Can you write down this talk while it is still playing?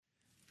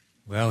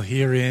Well,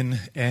 herein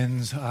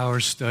ends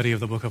our study of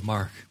the book of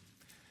Mark.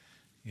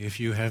 If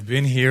you have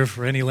been here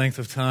for any length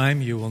of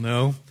time, you will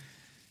know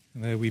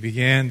that we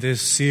began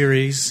this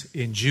series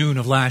in June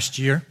of last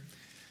year.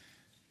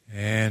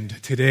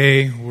 And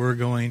today we're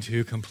going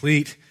to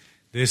complete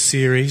this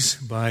series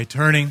by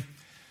turning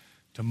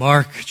to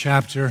Mark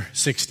chapter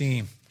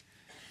 16.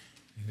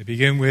 And to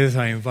begin with,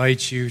 I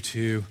invite you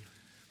to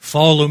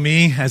follow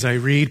me as I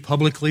read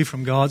publicly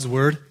from God's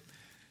Word,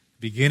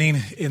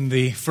 beginning in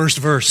the first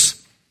verse.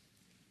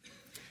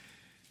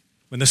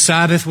 When the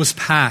Sabbath was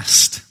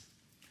past,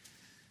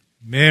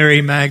 Mary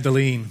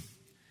Magdalene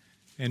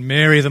and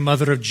Mary, the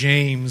mother of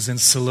James, and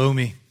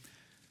Salome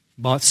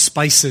bought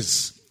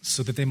spices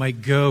so that they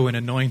might go and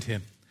anoint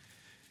him.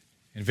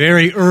 And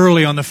very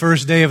early on the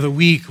first day of the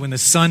week, when the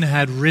sun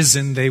had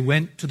risen, they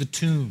went to the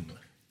tomb.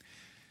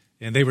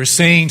 And they were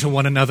saying to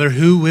one another,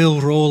 "Who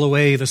will roll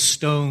away the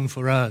stone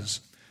for us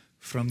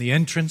from the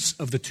entrance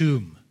of the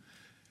tomb?"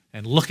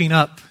 And looking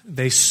up,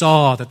 they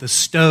saw that the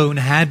stone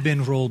had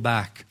been rolled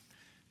back.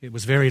 It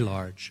was very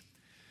large.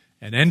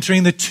 And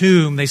entering the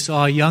tomb, they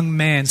saw a young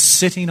man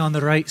sitting on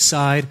the right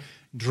side,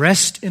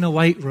 dressed in a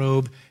white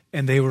robe,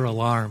 and they were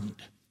alarmed.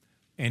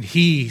 And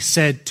he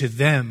said to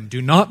them,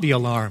 "Do not be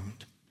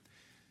alarmed.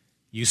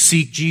 You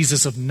seek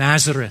Jesus of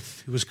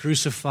Nazareth, who was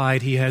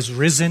crucified. He has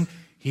risen.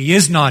 He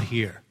is not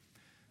here.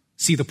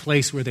 See the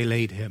place where they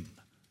laid him.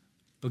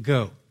 But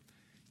go,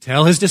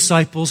 tell his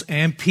disciples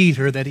and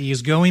Peter that he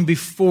is going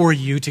before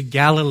you to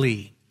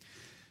Galilee.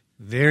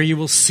 There you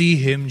will see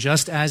him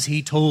just as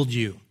he told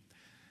you."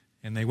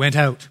 And they went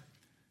out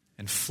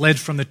and fled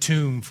from the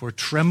tomb, for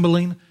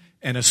trembling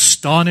and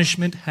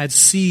astonishment had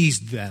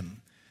seized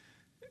them.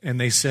 And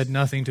they said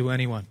nothing to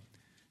anyone,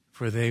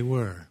 for they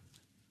were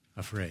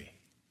afraid.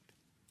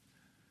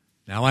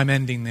 Now I'm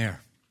ending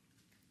there.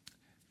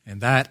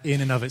 And that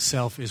in and of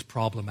itself is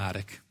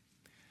problematic.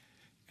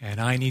 And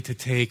I need to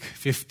take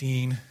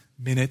 15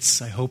 minutes,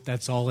 I hope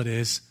that's all it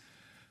is,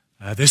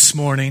 this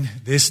morning,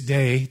 this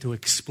day, to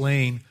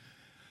explain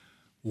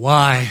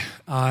why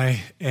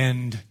I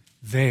end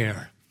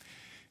there.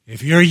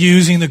 If you're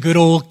using the good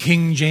old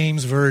King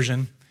James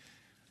Version,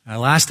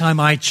 last time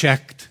I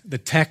checked, the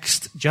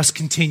text just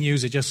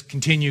continues. It just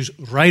continues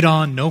right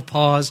on, no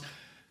pause,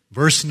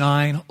 verse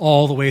 9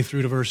 all the way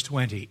through to verse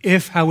 20.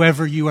 If,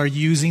 however, you are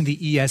using the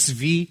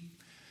ESV,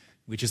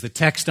 which is the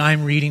text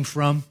I'm reading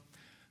from,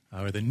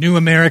 or the New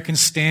American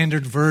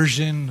Standard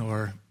Version,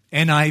 or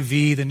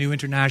NIV, the New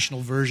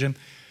International Version,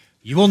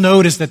 you will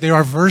notice that there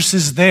are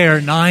verses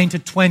there, 9 to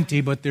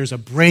 20, but there's a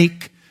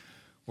break,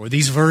 or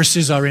these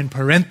verses are in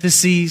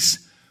parentheses,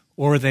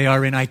 or they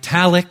are in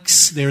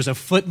italics. There's a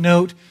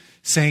footnote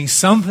saying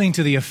something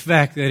to the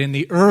effect that in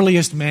the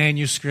earliest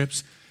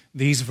manuscripts,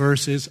 these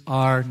verses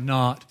are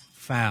not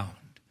found.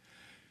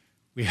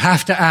 We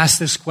have to ask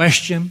this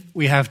question.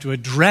 We have to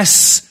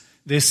address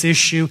this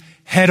issue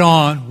head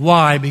on.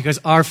 Why? Because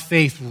our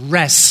faith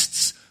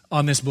rests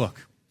on this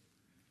book.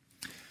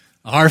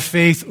 Our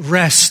faith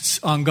rests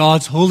on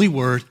God's holy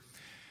word,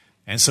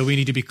 and so we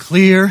need to be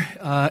clear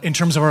in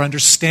terms of our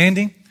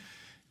understanding.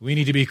 We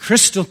need to be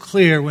crystal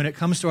clear when it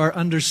comes to our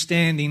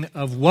understanding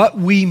of what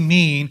we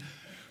mean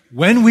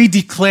when we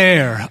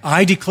declare,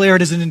 I declare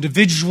it as an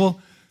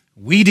individual,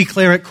 we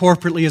declare it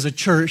corporately as a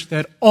church,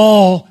 that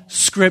all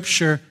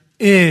Scripture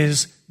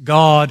is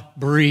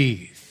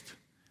God-breathed.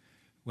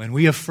 When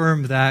we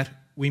affirm that,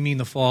 we mean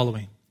the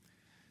following: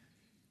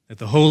 that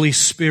the Holy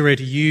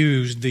Spirit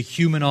used the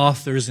human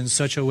authors in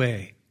such a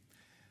way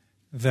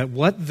that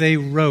what they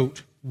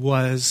wrote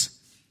was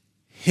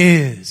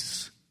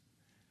His,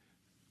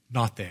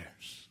 not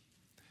theirs.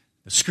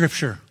 The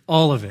Scripture,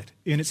 all of it,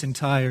 in its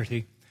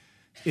entirety,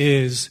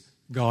 is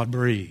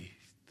God-breathed.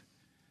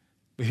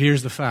 But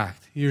here's the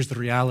fact, here's the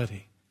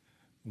reality.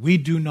 We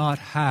do not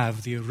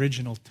have the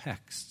original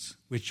texts,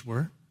 which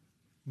were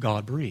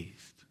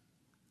God-breathed.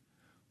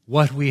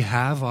 What we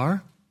have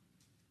are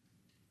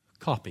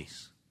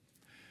copies.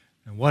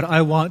 And what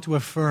I want to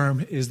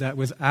affirm is that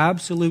with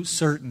absolute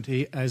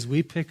certainty, as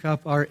we pick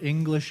up our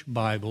English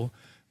Bible,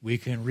 we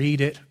can read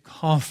it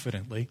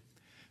confidently.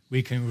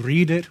 We can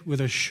read it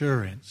with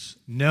assurance,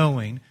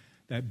 knowing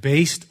that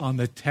based on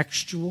the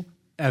textual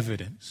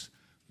evidence,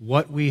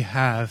 what we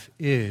have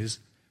is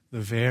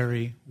the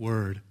very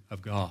Word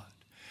of God.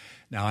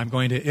 Now, I'm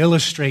going to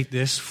illustrate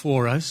this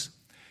for us,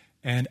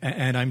 and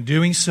I'm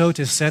doing so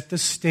to set the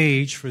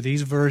stage for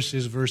these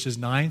verses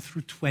 9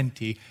 through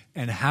 20,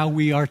 and how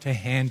we are to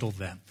handle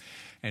them.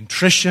 And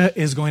Tricia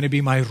is going to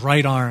be my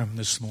right arm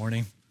this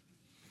morning.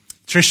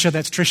 Tricia,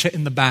 that's Tricia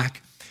in the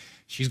back.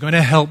 She's going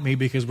to help me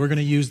because we're going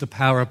to use the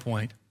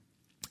PowerPoint,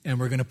 and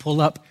we're going to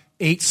pull up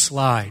 8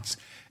 slides.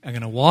 I'm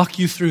going to walk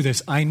you through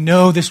this. I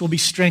know this will be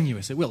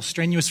strenuous. It will.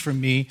 Strenuous for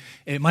me.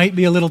 It might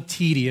be a little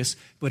tedious,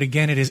 but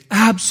again, it is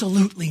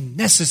absolutely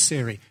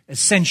necessary,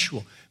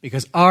 essential,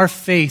 because our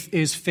faith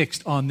is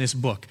fixed on this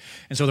book.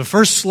 And so the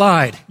first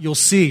slide, you'll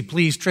see,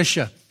 please,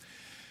 Tricia,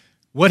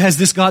 what has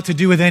this got to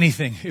do with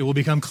anything? It will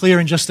become clear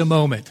in just a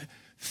moment.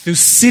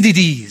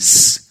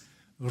 Thucydides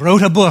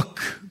wrote a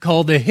book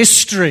called The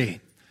History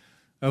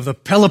of the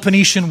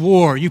Peloponnesian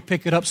War. You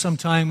pick it up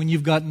sometime when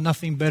you've got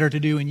nothing better to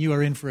do and you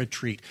are in for a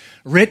treat.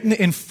 Written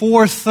in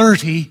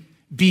 430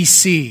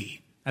 BC.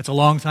 That's a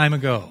long time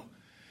ago.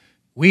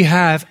 We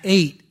have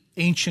 8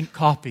 ancient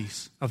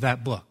copies of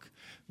that book.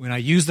 When I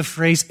use the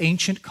phrase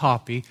ancient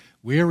copy,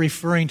 we're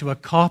referring to a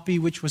copy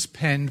which was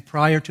penned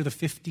prior to the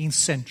 15th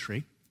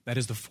century, that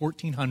is the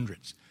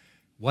 1400s.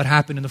 What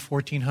happened in the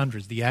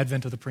 1400s? The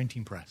advent of the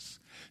printing press.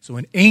 So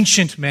an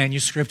ancient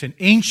manuscript, an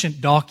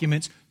ancient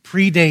document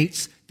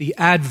predates the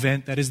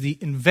advent, that is the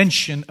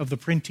invention of the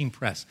printing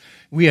press.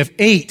 We have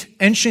 8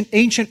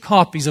 ancient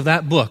copies of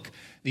that book.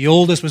 The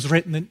oldest was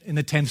written in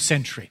the 10th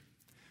century.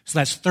 So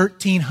that's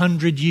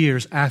 1,300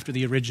 years after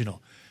the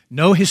original.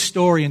 No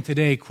historian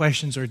today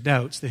questions or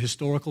doubts the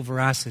historical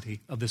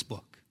veracity of this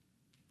book.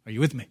 Are you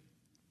with me?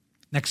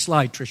 Next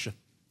slide, Tricia.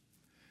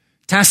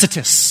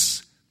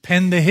 Tacitus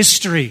penned the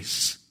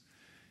histories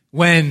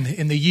when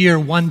in the year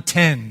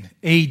 110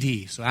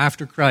 AD, so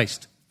after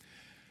Christ.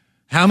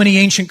 How many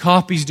ancient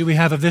copies do we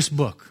have of this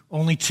book?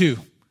 Only 2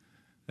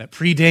 that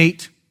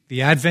predate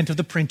the advent of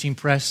the printing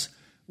press.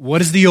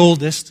 What is the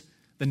oldest?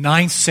 The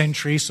 9th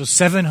century, so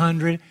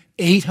 700,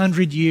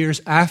 800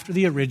 years after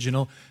the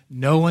original.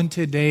 No one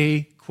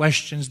today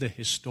questions the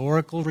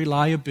historical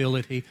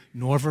reliability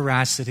nor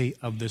veracity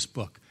of this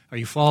book. Are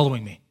you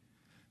following me?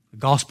 The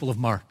Gospel of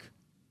Mark.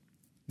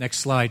 Next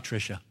slide,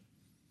 Tricia.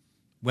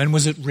 When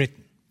was it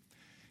written?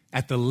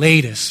 At the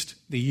latest,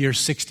 the year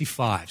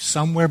 65.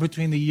 Somewhere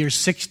between the year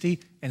 60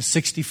 and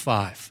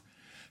 65.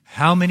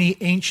 How many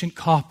ancient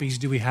copies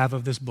do we have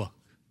of this book?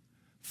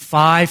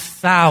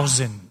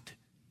 5,000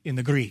 in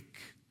the Greek.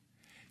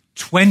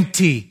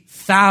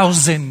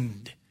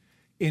 20,000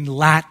 in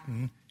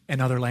Latin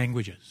and other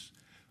languages.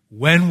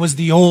 When was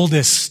the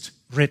oldest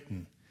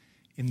written?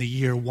 In the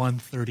year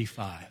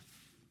 135.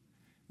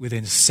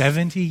 Within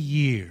 70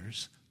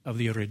 years of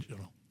the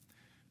original.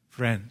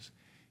 Friends,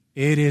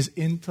 it is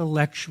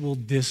intellectual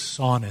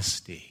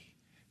dishonesty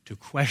to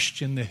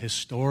question the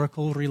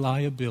historical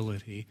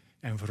reliability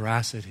and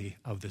veracity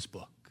of this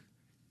book.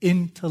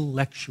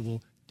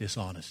 Intellectual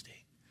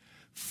dishonesty.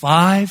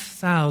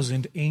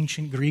 5,000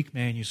 ancient Greek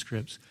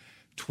manuscripts,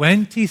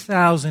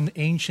 20,000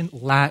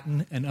 ancient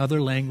Latin and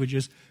other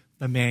languages,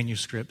 the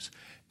manuscripts.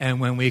 And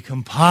when we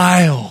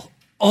compile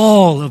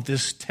all of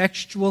this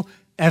textual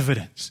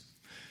evidence,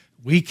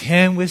 we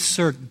can with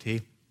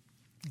certainty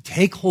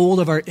take hold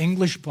of our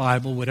English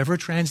Bible, whatever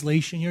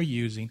translation you're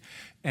using,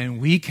 and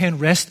we can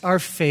rest our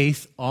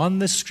faith on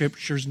the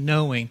Scriptures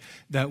knowing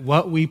that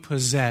what we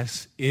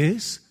possess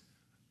is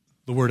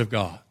the Word of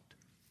God.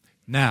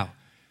 Now,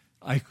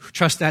 I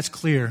trust that's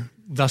clear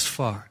thus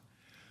far.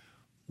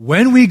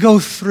 When we go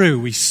through,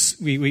 we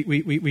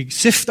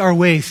sift our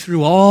way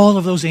through all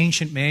of those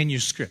ancient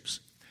manuscripts,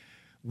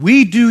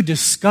 we do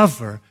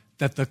discover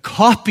that the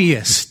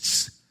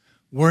copyists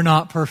were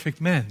not perfect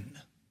men.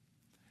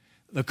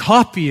 The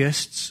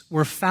copyists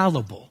were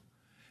fallible,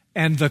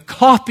 and the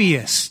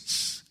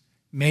copyists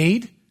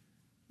made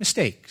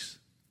mistakes.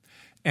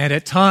 And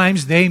at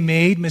times they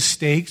made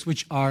mistakes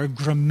which are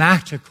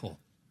grammatical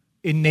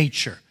in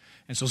nature.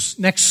 And so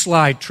next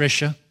slide,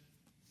 Tricia.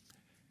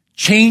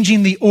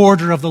 Changing the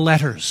order of the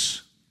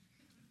letters.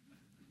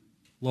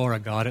 Laura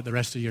got it. The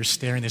rest of you are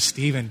staring at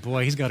Stephen.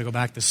 Boy, he's got to go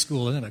back to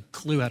school. He doesn't have a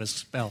clue how to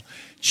spell.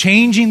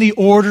 Changing the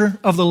order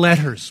of the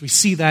letters. We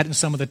see that in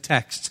some of the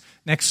texts.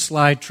 Next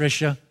slide,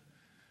 Tricia.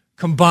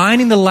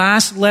 Combining the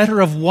last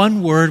letter of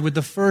one word with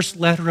the first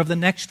letter of the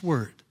next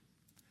word.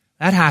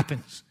 That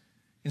happens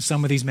in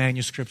some of these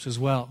manuscripts as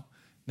well.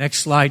 Next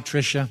slide,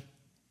 Tricia.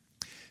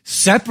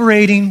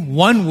 Separating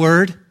one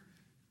word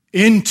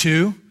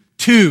into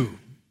 2.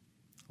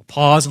 I'll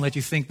pause and let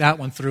you think that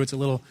one through. It's a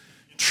little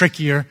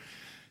trickier.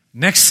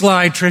 Next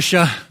slide,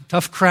 Tricia.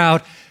 Tough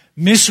crowd.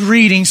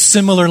 Misreading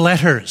similar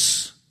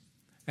letters.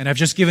 And I've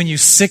just given you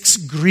 6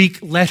 Greek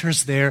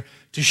letters there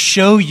to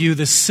show you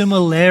the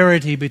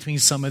similarity between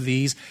some of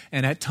these.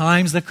 And at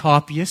times the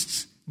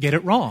copyists get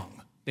it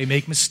wrong. They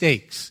make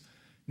mistakes.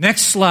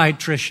 Next slide,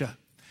 Tricia.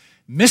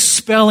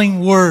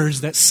 Misspelling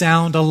words that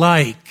sound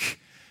alike.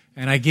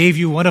 And I gave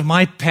you one of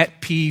my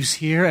pet peeves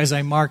here as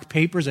I mark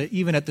papers,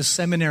 even at the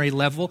seminary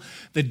level,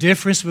 the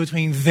difference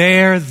between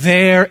there,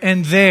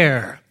 and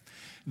there.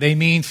 They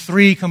mean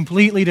 3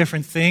 completely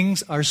different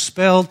things, are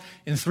spelled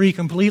in 3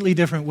 completely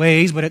different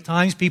ways, but at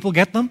times people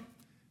get them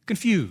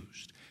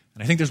confused.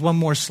 And I think there's one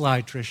more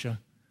slide, Tricia.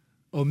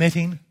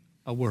 Omitting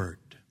a word.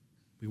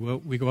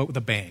 We go out with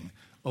a bang.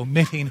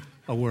 Omitting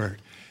a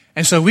word.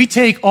 And so we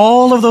take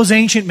all of those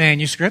ancient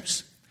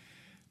manuscripts.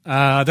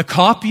 The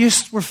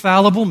copyists were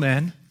fallible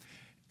men.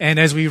 And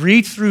as we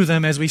read through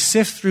them, as we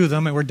sift through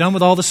them, and we're done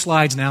with all the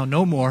slides now,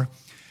 no more,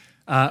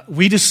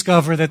 we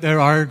discover that there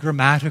are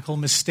grammatical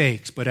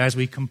mistakes. But as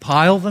we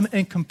compile them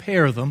and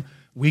compare them,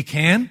 we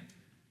can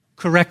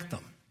correct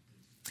them.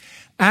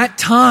 At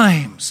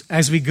times,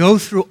 as we go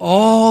through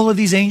all of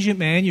these ancient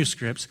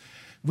manuscripts,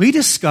 we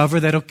discover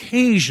that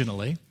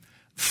occasionally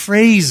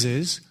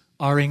phrases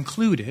are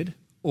included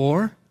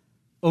or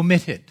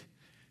omitted.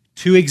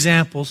 2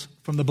 examples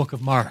from the book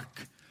of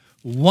Mark.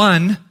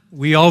 One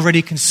we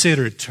already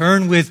considered.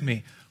 Turn with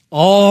me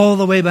all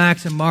the way back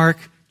to Mark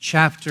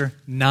chapter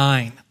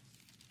 9.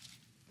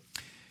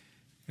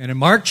 And in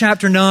Mark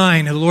chapter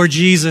 9, the Lord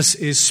Jesus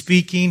is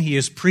speaking, He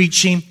is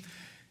preaching,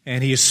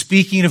 and He is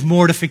speaking of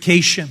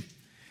mortification.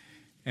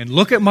 And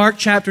look at Mark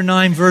chapter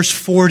 9, verse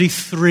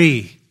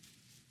 43.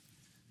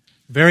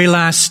 Very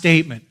last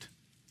statement.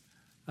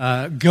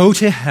 Go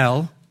to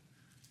hell,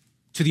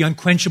 to the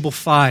unquenchable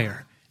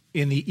fire.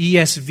 In the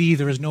ESV,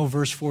 there is no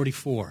verse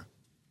 44.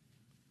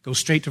 Go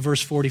straight to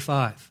verse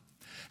 45.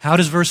 How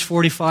does verse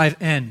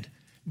 45 end?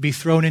 Be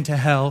thrown into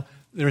hell.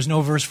 There is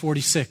no verse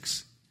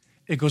 46.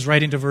 It goes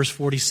right into verse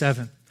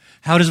 47.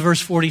 How does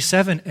verse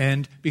 47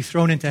 end? Be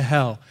thrown into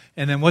hell.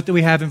 And then what do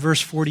we have in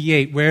verse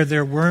 48? Where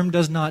their worm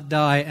does not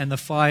die and the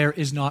fire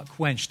is not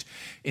quenched.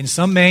 In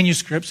some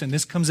manuscripts, and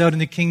this comes out in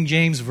the King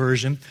James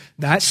Version,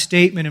 that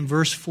statement in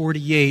verse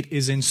 48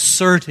 is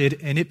inserted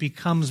and it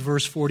becomes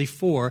verse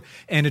 44,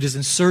 and it is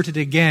inserted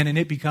again and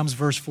it becomes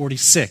verse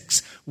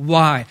 46.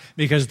 Why?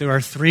 Because there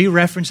are three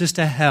references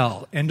to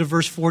hell. End of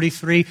verse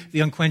 43,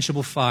 the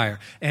unquenchable fire.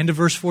 End of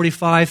verse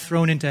 45,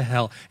 thrown into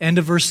hell. End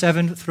of verse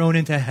 7, thrown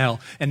into hell.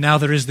 And now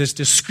there is this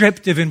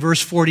descriptive in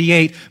verse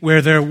 48,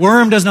 where their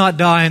worm does not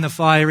die and the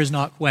fire is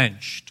not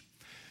quenched.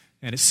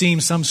 And it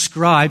seems some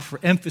scribe, for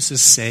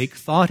emphasis' sake,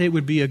 thought it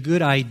would be a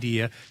good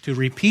idea to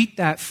repeat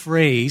that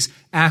phrase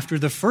after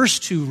the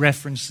first two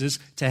references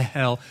to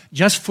hell,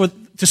 just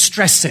to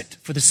stress it,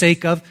 for the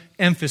sake of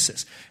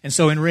emphasis. And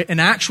so in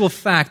actual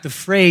fact, the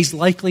phrase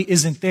likely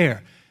isn't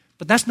there.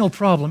 But that's no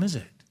problem, is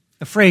it?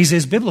 The phrase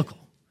is biblical.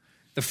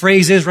 The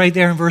phrase is right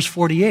there in verse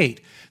 48.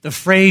 The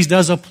phrase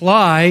does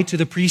apply to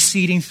the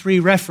preceding three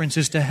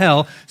references to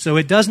hell, so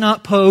it does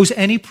not pose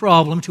any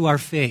problem to our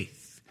faith.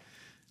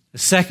 The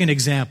second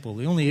example,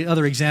 the only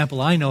other example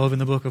I know of in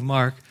the book of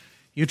Mark,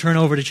 you turn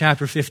over to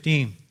chapter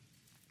 15.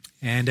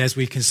 And as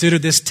we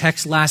considered this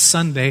text last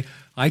Sunday,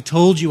 I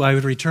told you I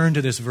would return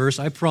to this verse,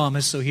 I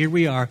promise, so here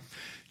we are.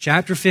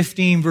 Chapter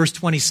 15, verse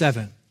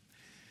 27.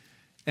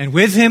 And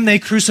with him they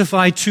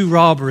crucified two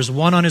robbers,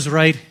 one on his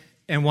right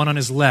and one on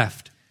his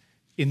left.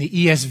 In the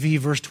ESV,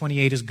 verse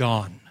 28 is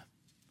gone.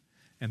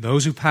 And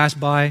those who passed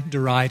by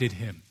derided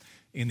him.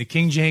 In the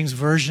King James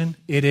Version,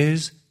 it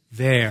is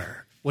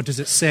there. What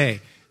does it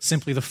say?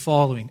 Simply the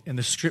following, and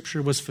the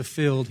scripture was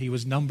fulfilled, he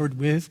was numbered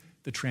with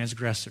the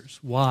transgressors.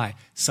 Why?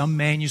 Some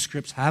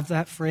manuscripts have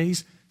that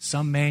phrase,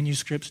 some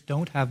manuscripts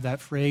don't have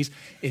that phrase.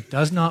 It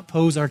does not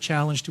pose our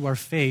challenge to our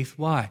faith.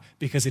 Why?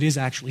 Because it is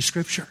actually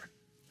scripture.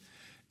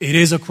 It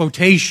is a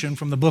quotation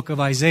from the book of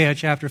Isaiah,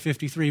 chapter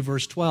 53,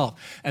 verse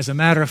 12. As a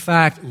matter of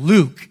fact,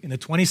 Luke, in the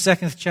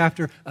 22nd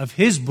chapter of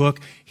his book,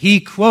 he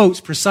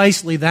quotes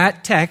precisely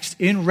that text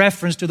in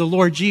reference to the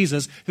Lord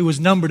Jesus, who was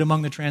numbered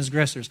among the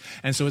transgressors.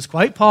 And so it's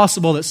quite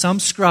possible that some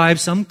scribe,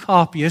 some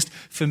copyist,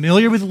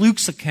 familiar with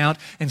Luke's account,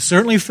 and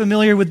certainly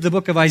familiar with the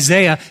book of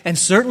Isaiah, and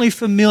certainly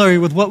familiar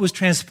with what was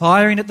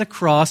transpiring at the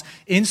cross,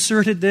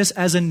 inserted this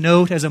as a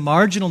note, as a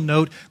marginal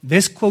note,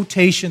 this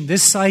quotation,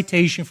 this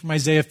citation from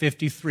Isaiah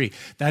 53.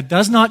 That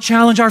does not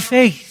challenge our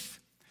faith.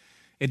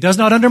 It does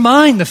not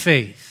undermine the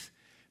faith,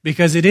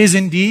 because it is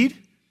indeed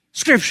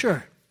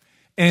Scripture.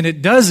 And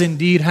it does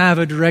indeed have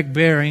a direct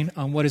bearing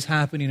on what is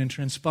happening and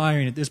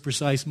transpiring at this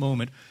precise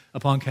moment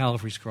upon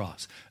Calvary's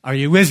cross. Are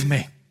you with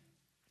me?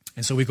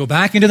 And so we go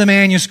back into the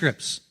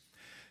manuscripts,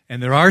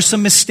 and there are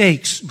some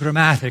mistakes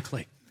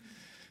grammatically.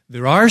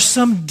 There are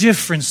some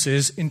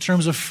differences in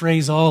terms of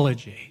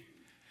phraseology.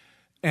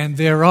 And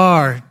there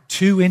are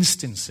two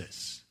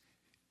instances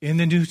in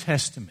the New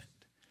Testament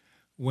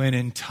when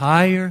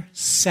entire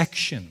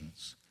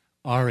sections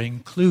are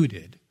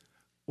included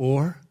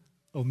or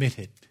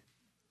omitted.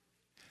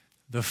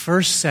 The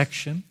first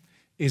section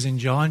is in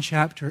John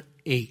chapter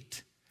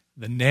 8,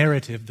 the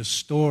narrative, the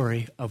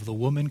story of the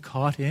woman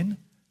caught in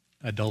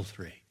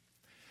adultery.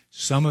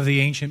 Some of the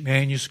ancient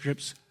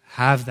manuscripts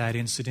have that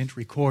incident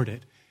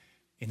recorded.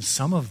 In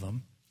some of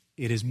them,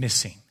 it is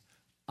missing.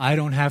 I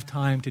don't have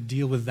time to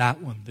deal with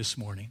that one this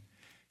morning.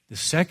 The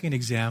second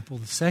example,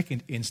 the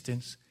second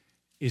instance,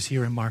 is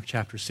here in Mark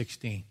chapter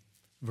 16,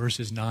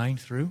 verses 9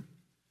 through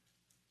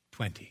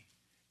 20.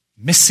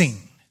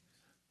 Missing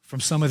from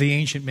some of the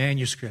ancient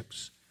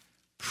manuscripts,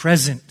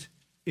 present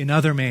in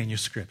other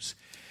manuscripts.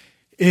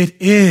 It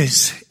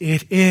is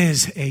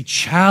a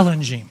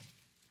challenging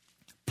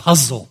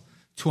puzzle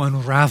to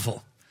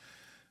unravel.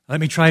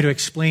 Let me try to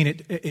explain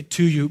it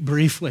to you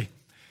briefly.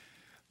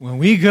 When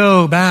we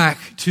go back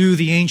to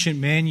the ancient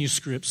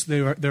manuscripts,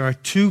 there are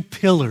two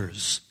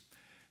pillars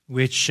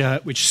which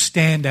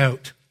stand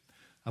out,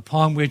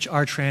 upon which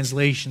our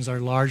translations are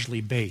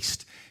largely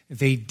based.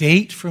 They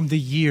date from the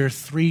year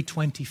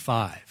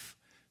 325,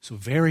 so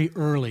very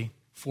early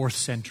 4th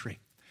century.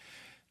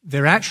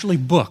 They're actually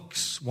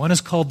books. One is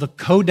called the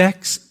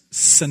Codex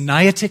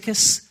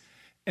Sinaiticus,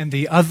 and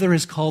the other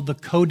is called the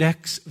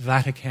Codex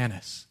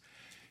Vaticanus.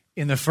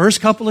 In the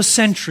first couple of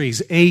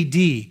centuries AD,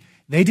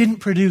 they didn't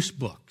produce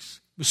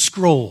books. It was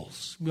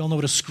scrolls. We all know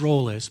what a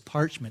scroll is,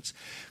 parchments.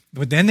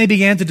 But then they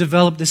began to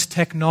develop this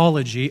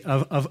technology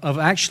of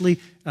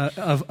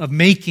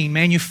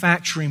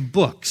manufacturing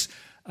books.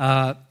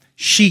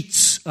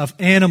 sheets of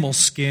animal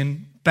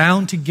skin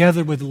bound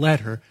together with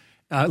leather,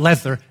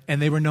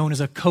 and they were known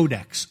as a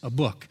codex, a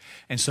book.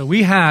 And so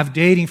we have,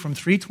 dating from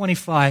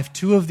 325,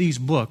 two of these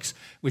books,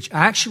 which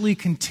actually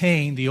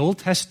contain the Old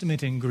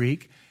Testament in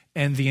Greek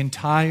and the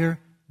entire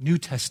New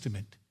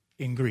Testament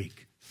in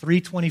Greek.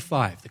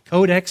 325. The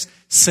Codex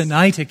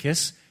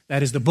Sinaiticus,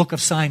 that is the Book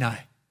of Sinai.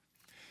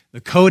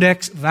 The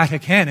Codex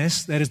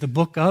Vaticanus, that is the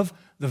Book of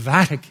the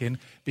Vatican,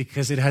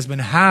 because it has been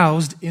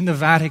housed in the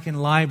Vatican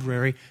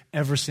Library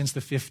ever since the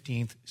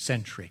 15th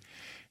century.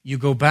 You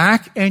go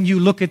back and you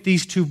look at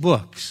these two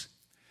books,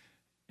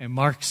 and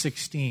Mark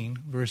 16,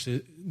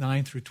 verses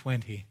 9 through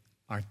 20,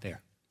 aren't there.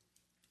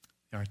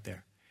 They aren't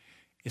there.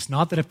 It's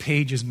not that a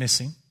page is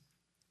missing.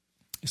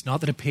 It's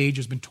not that a page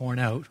has been torn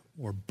out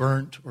or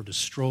burnt or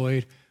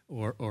destroyed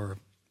or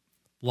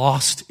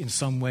lost in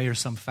some way or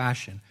some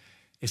fashion.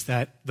 It's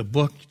that the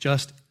book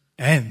just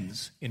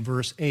ends in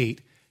verse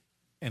 8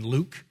 and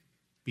Luke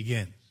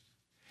begins.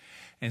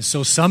 And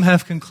so some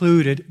have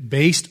concluded,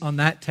 based on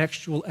that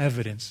textual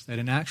evidence, that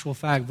in actual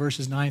fact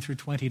verses 9 through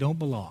 20 don't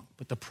belong.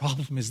 But the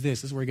problem is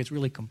this is where it gets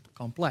really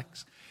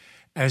complex.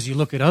 As you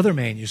look at other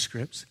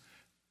manuscripts,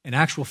 in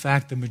actual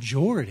fact the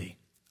majority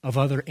of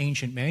other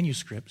ancient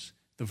manuscripts,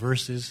 the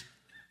verses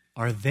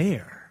are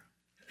there.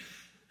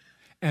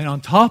 And on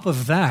top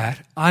of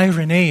that,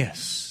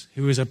 Irenaeus,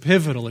 who is a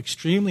pivotal,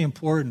 extremely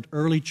important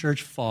early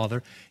church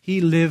father, he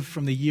lived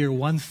from the year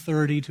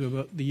 130 to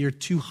about the year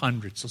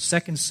 200, so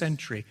 2nd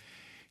century.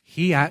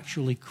 He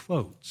actually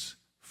quotes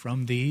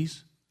from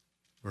these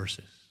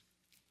verses.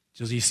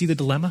 So you see the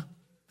dilemma?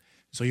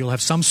 So you'll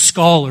have some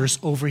scholars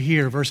over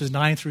here, verses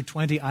 9 through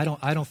 20, I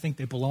don't think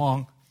they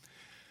belong.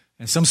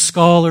 And some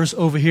scholars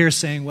over here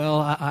saying, well,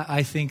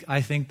 I think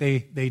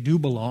they do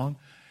belong.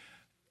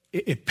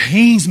 It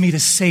pains me to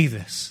say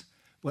this,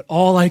 but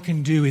all I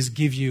can do is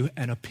give you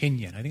an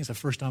opinion. I think it's the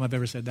first time I've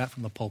ever said that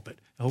from the pulpit,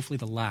 hopefully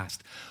the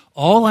last.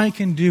 All I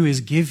can do is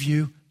give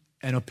you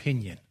an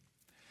opinion.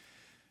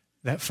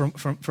 That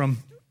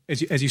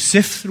as you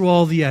sift through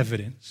all the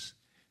evidence,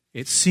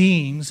 it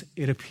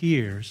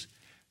appears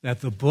that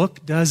the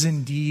book does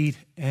indeed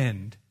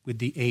end with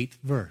the 8th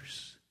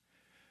verse.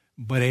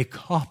 But a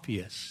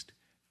copyist,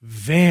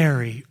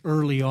 very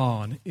early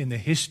on in the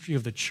history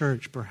of the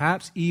church,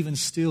 perhaps even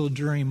still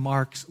during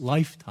Mark's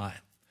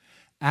lifetime,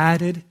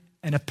 added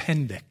an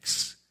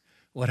appendix,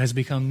 what has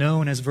become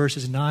known as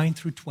verses 9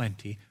 through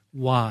 20.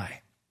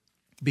 Why?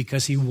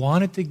 Because he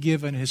wanted to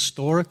give an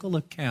historical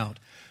account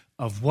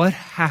of what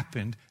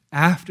happened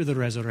after the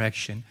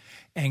resurrection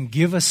and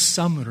give a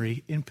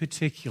summary in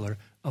particular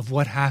of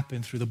what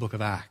happened through the book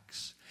of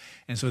Acts.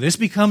 And so this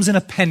becomes an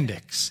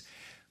appendix.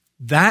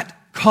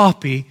 That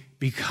copy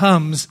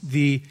becomes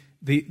the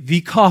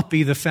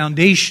copy, the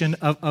foundation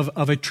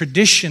of a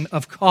tradition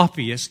of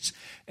copyists.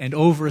 And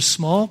over a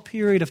small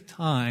period of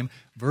time,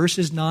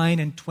 verses 9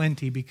 and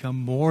 20 become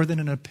more than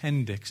an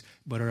appendix,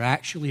 but are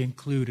actually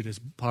included as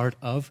part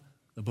of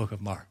the book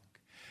of Mark.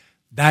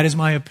 That is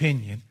my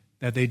opinion,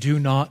 that they do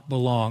not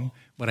belong,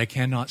 but I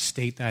cannot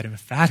state that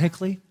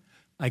emphatically.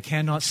 I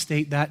cannot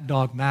state that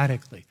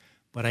dogmatically,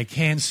 but I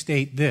can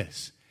state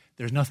this.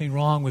 There's nothing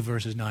wrong with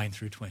verses 9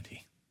 through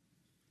 20.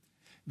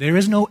 There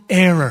is no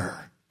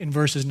error in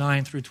verses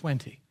 9 through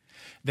 20.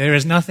 There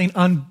is nothing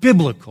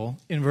unbiblical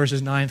in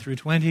verses 9 through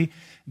 20.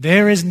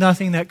 There is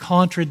nothing that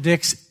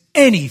contradicts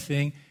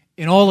anything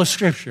in all of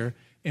Scripture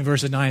in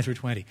verses 9 through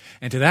 20.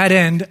 And to that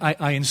end,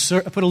 I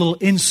put a little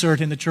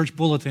insert in the church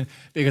bulletin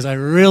because I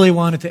really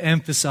wanted to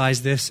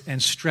emphasize this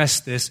and stress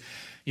this.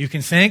 You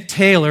can thank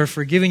Taylor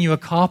for giving you a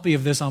copy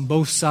of this on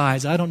both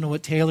sides. I don't know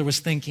what Taylor was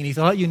thinking. He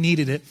thought you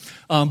needed it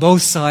on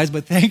both sides,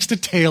 but thanks to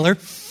Taylor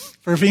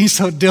for being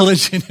so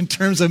diligent in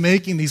terms of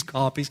making these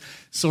copies.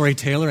 Sorry,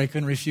 Taylor, I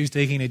couldn't refuse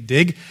taking a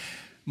dig.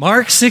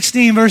 Mark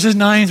 16, verses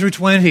 9 through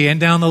 20, and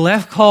down the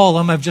left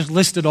column, I've just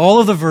listed all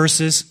of the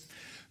verses.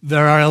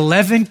 There are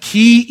 11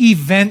 key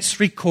events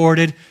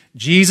recorded.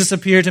 Jesus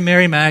appeared to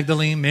Mary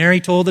Magdalene.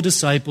 Mary told the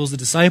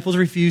disciples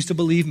refused to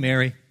believe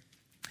Mary.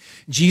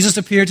 Jesus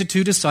appeared to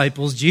 2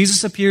 disciples.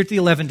 Jesus appeared to the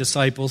 11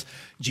 disciples.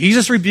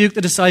 Jesus rebuked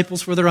the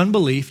disciples for their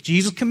unbelief.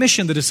 Jesus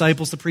commissioned the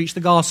disciples to preach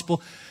the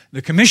gospel.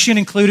 The commission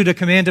included a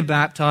command to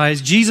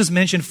baptize. Jesus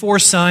mentioned 4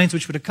 signs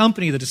which would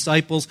accompany the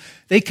disciples.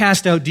 They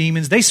cast out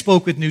demons. They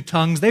spoke with new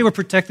tongues. They were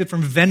protected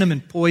from venom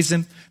and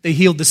poison. They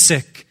healed the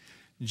sick.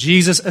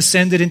 Jesus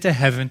ascended into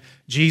heaven.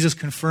 Jesus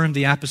confirmed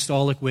the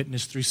apostolic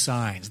witness through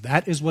signs.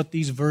 That is what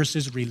these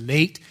verses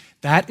relate.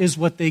 That is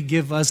what they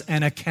give us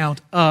an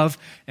account of.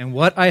 And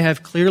what I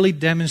have clearly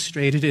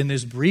demonstrated in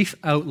this brief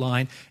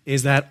outline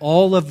is that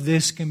all of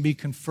this can be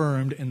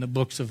confirmed in the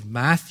books of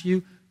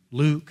Matthew,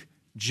 Luke,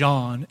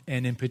 John,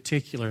 and in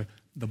particular,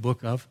 the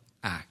book of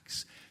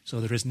Acts. So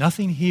there is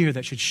nothing here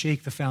that should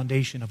shake the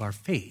foundation of our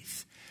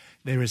faith.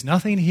 There is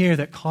nothing here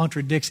that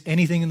contradicts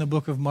anything in the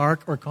book of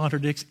Mark or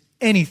contradicts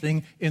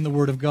anything in the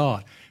Word of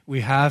God.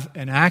 We have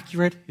an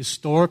accurate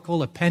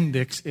historical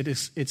appendix,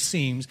 it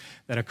seems,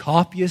 that a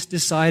copyist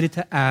decided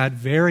to add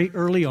very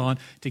early on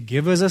to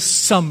give us a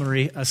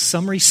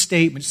summary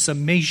statement,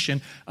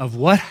 summation of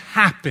what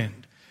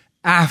happened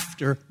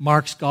after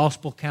Mark's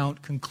gospel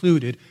count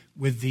concluded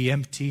with the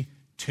empty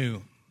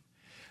tomb.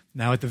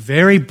 Now, at the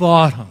very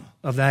bottom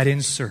of that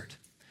insert,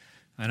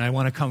 and I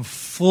want to come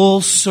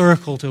full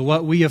circle to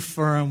what we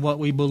affirm, what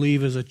we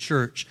believe as a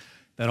church,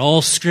 that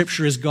all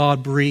Scripture is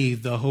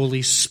God-breathed. The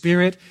Holy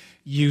Spirit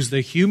used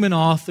the human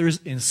authors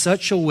in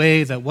such a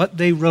way that what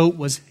they wrote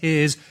was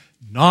His,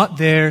 not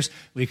theirs.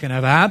 We can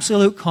have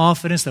absolute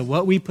confidence that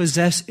what we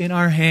possess in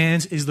our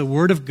hands is the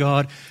Word of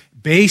God,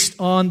 based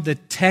on the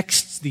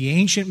texts, the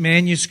ancient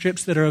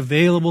manuscripts that are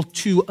available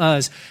to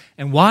us.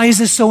 And why is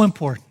this so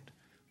important?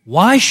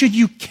 Why should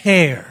you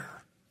care?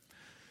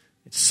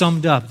 It's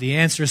summed up. The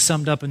answer is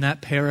summed up in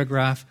that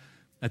paragraph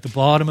at the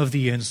bottom of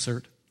the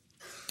insert.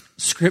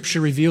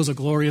 Scripture reveals a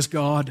glorious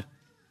God.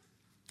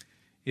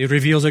 It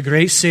reveals a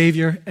great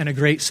Savior and a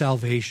great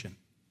salvation.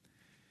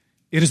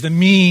 It is the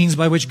means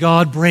by which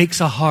God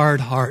breaks a hard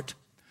heart,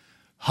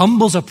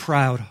 humbles a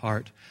proud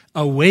heart,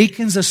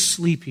 awakens a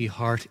sleepy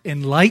heart,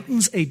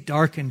 enlightens a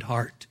darkened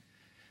heart,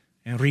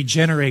 and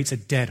regenerates a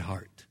dead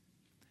heart.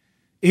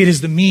 It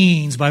is the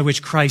means by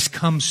which Christ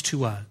comes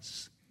to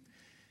us.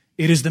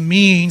 It is the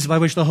means by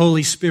which the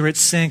Holy Spirit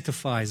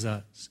sanctifies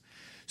us.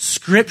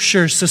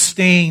 Scripture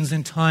sustains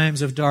in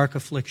times of dark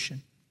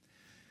affliction.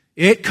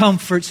 It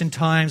comforts in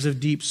times of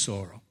deep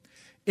sorrow.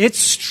 It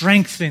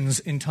strengthens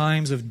in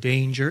times of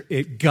danger.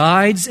 It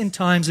guides in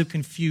times of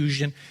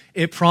confusion.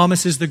 It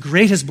promises the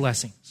greatest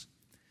blessings.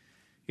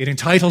 It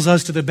entitles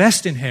us to the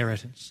best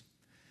inheritance.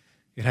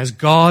 It has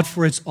God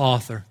for its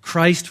author,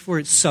 Christ for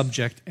its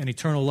subject, and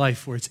eternal life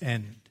for its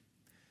end.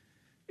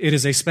 It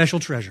is a special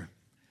treasure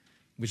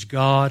which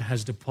God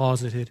has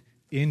deposited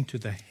into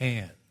the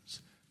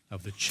hands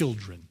of the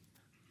children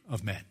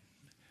of men.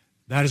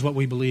 That is what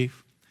we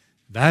believe.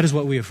 That is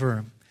what we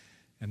affirm.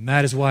 And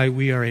that is why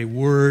we are a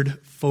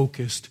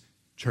word-focused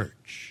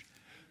church.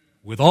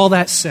 With all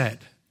that said,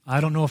 I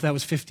don't know if that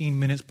was 15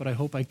 minutes, but I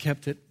hope I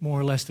kept it more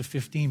or less to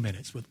 15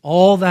 minutes. With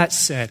all that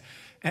said,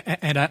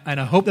 and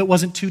I hope that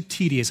wasn't too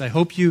tedious, I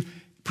hope you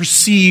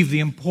perceive the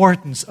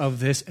importance of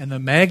this and the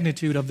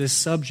magnitude of this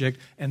subject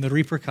and the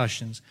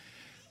repercussions.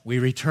 We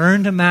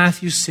return to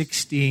Matthew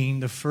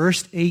 16, the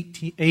first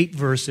 8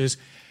 verses.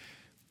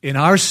 In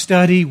our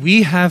study,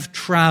 we have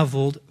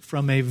traveled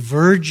from a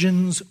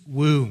virgin's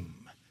womb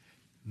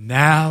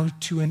now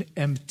to an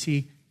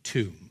empty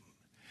tomb.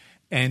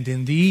 And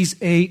in these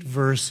 8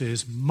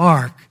 verses,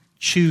 Mark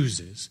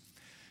chooses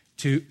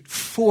to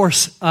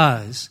force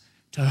us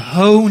to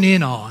hone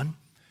in on,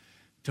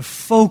 to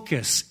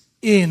focus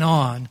in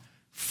on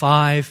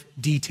 5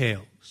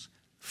 details.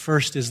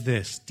 First is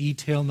this,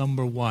 detail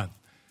number 1,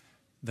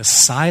 the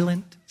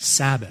silent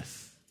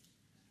Sabbath.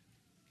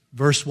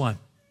 Verse 1,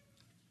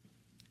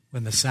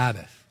 when the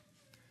Sabbath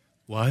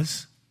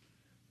was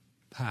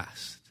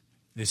past.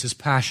 This is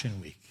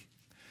Passion Week.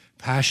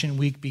 Passion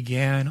Week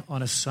began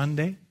on a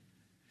Sunday.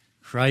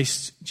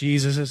 Christ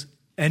Jesus'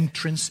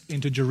 entrance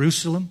into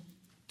Jerusalem,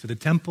 to the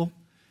temple.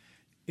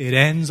 It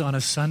ends on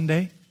a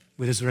Sunday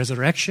with His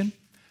resurrection.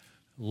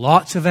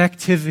 Lots of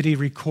activity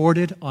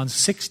recorded on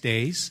 6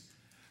 days.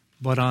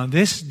 But on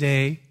this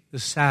day, the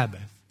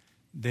Sabbath,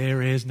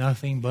 there is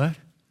nothing but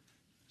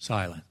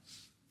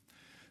silence.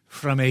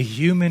 From a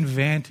human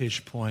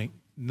vantage point,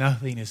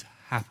 nothing is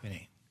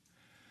happening.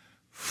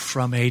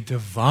 From a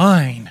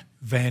divine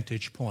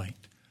vantage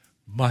point,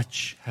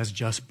 much has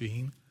just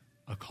been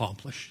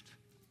accomplished.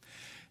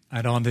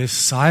 And on this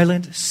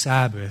silent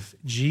Sabbath,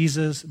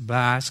 Jesus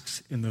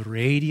basks in the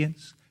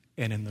radiance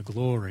and in the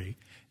glory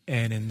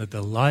and in the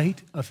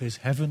delight of His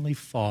heavenly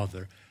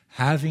Father,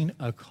 having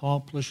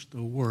accomplished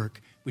the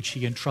work which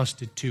He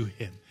entrusted to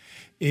Him.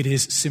 It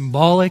is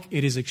symbolic,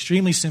 it is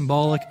extremely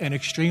symbolic and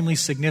extremely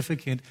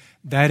significant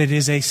that it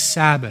is a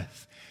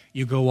Sabbath.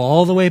 You go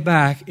all the way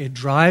back, it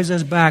drives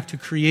us back to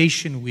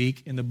Creation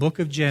Week in the book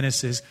of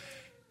Genesis.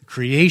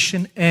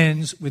 Creation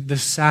ends with the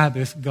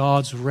Sabbath,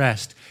 God's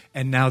rest.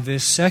 And now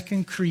this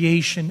second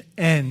creation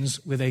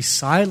ends with a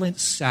silent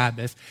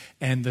Sabbath,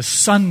 and the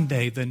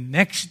Sunday, the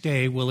next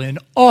day, will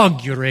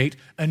inaugurate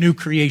a new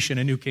creation,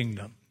 a new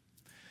kingdom.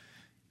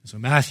 So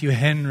Matthew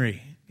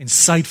Henry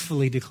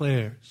insightfully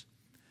declares,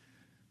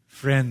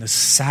 friend, the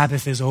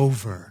Sabbath is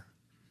over.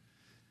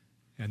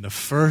 And the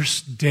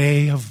first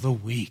day of the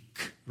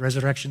week,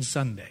 Resurrection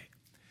Sunday,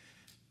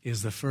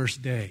 is the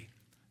first day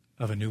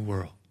of a new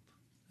world.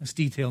 That's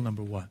detail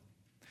number 1.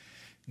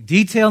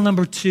 Detail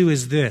number 2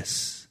 is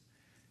this.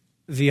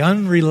 The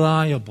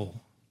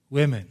unreliable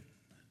women.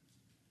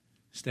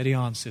 Steady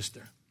on,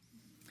 sister.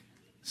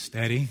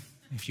 Steady.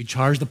 If you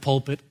charge the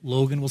pulpit,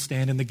 Logan will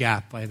stand in the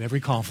gap. I have every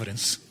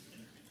confidence.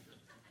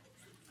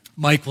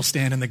 Mike will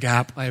stand in the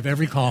gap. I have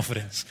every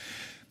confidence.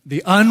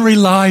 The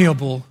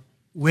unreliable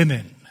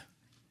women.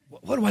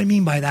 What do I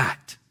mean by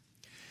that?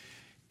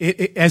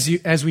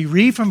 As we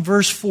read from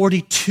verse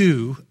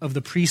 42 of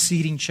the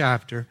preceding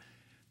chapter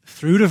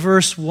through to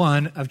verse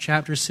 1 of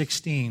chapter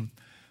 16,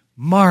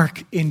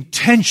 Mark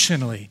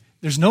intentionally,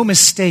 there's no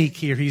mistake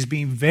here, he's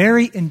being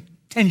very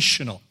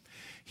intentional.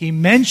 He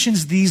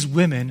mentions these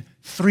women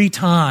 3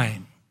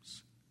 times.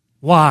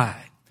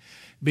 Why?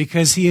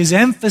 because he is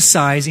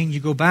emphasizing, you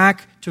go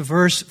back to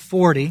verse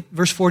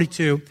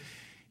 42,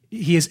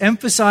 he is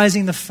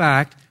emphasizing the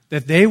fact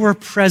that they were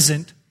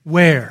present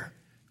where?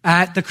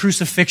 At the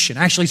crucifixion.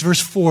 Actually, it's verse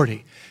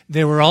 40.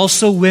 There were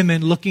also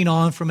women looking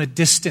on from a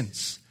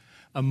distance.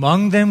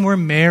 Among them were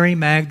Mary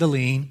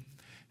Magdalene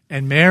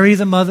and Mary,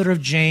 the mother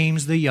of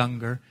James the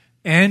younger,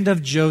 and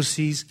of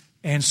Joses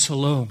and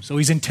Salome. So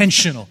he's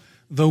intentional.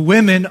 The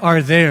women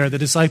are there. The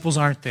disciples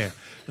aren't there.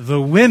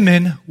 The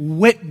women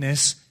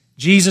witness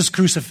Jesus'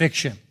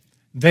 crucifixion.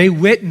 They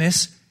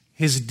witness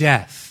his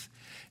death.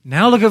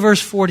 Now look at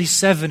verse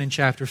 47 in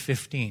chapter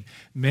 15.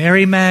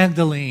 Mary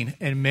Magdalene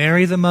and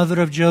Mary, the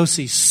mother of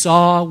Joses,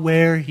 saw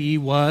where he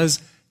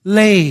was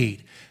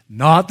laid.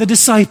 Not the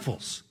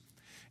disciples.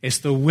 It's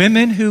the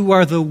women who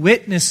are the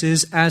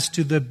witnesses as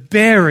to the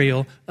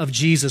burial of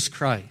Jesus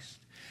Christ.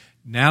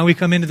 Now we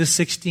come into the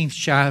 16th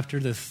chapter,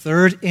 the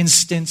third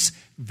instance,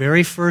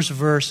 very first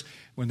verse,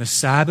 when the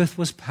Sabbath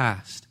was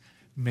passed.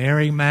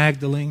 Mary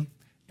Magdalene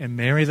and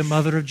Mary, the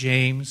mother of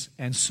James,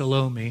 and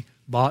Salome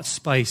bought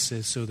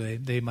spices so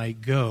that they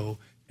might go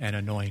and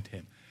anoint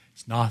him.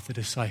 It's not the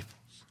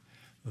disciples.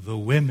 The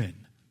women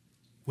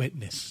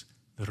witness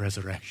the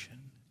resurrection.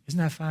 Isn't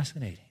that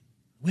fascinating?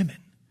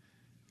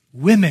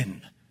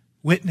 Women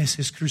witness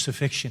his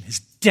crucifixion, his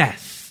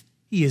death.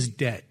 He is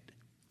dead.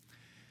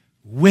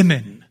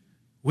 Women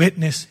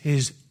witness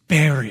his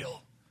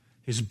burial,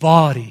 his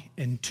body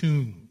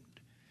entombed.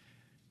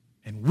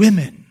 And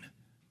women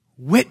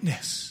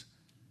witness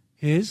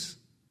his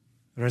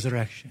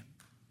resurrection.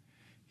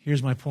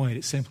 Here's my point.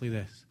 It's simply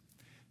this.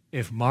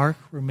 If Mark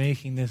were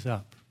making this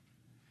up,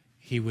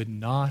 he would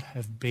not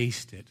have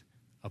based it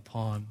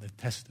upon the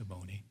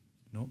testimony,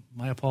 no,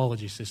 my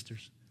apologies,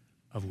 sisters,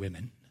 of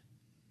women.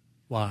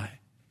 Why?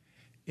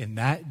 In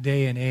that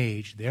day and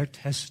age, their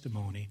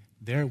testimony,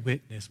 their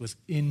witness was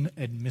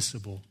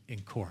inadmissible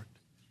in court.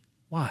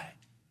 Why?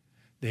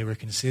 They were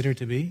considered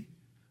to be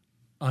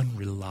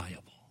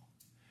unreliable.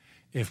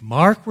 If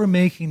Mark were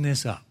making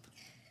this up,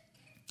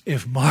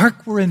 if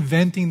Mark were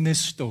inventing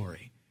this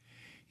story,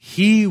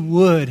 he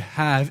would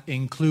have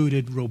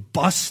included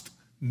robust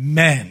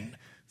men,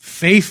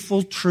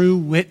 faithful, true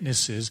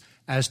witnesses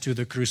as to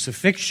the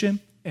crucifixion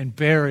and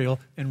burial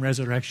and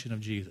resurrection of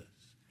Jesus.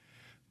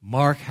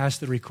 Mark has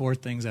to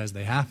record things as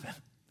they happen.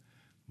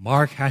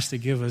 Mark has to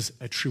give us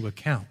a true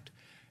account.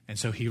 And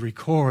so he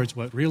records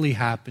what really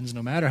happens,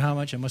 no matter how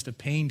much it must have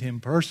pained him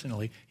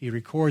personally, he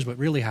records what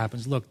really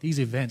happens. Look, these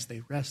events,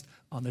 they rest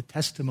on the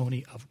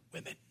testimony of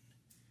women.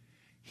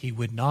 He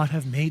would not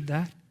have made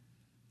that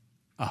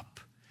up.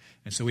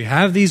 And so we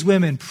have these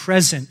women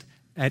present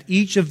at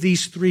each of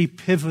these three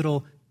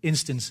pivotal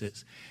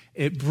instances.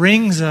 It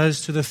brings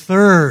us to the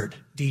third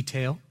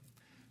detail,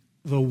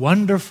 the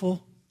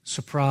wonderful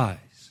surprise.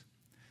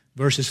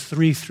 Verses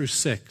 3 through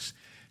 6.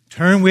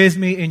 Turn with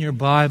me in your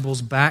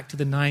Bibles back to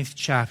the 9th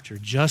chapter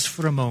just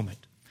for a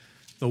moment.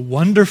 The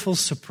wonderful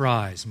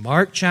surprise.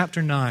 Mark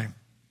chapter 9.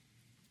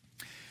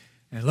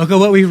 And look at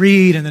what we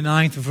read in the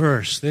 9th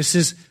verse. This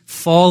is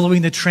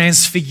following the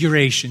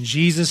transfiguration.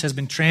 Jesus has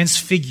been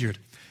transfigured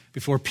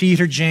before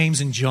Peter,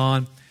 James, and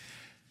John.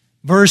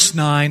 Verse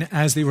 9,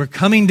 as they were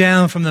coming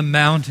down from the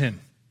mountain,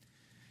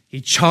 he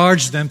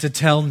charged them to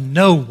tell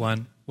no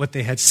one what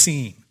they had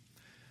seen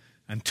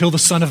until the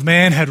Son of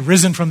Man had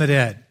risen from the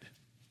dead.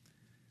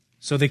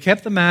 So they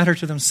kept the matter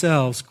to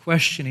themselves,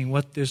 questioning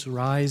what this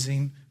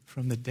rising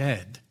from the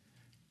dead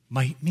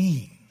might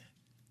mean.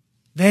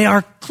 They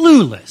are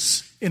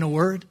clueless, in a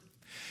word.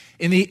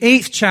 In the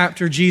 8th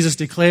chapter, Jesus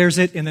declares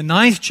it. In the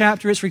 9th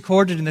chapter, it's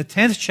recorded. In the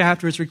 10th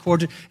chapter, it's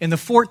recorded. In the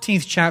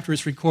 14th chapter,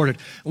 it's recorded.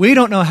 We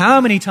don't know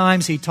how many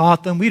times he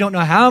taught them. We don't know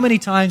how many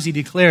times he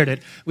declared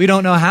it. We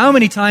don't know how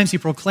many times he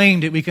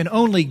proclaimed it. We can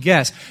only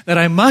guess that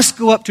I must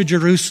go up to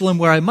Jerusalem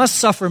where I must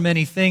suffer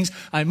many things.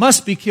 I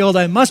must be killed.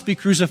 I must be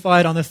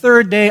crucified. On the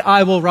third day,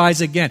 I will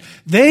rise again.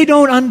 They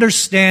don't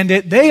understand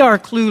it. They are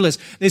clueless.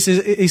 This is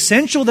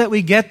essential that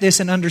we get this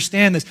and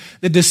understand this.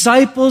 The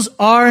disciples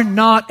are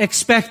not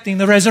expecting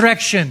the resurrection.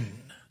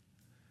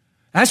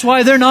 That's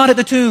why they're not at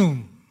the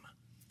tomb.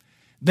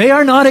 They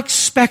are not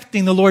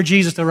expecting the Lord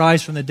Jesus to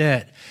rise from the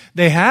dead.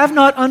 They have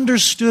not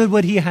understood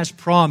what he has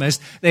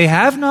promised. They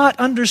have not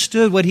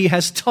understood what he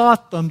has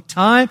taught them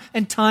time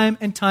and time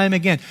and time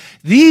again.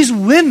 These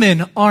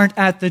women aren't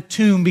at the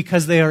tomb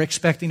because they are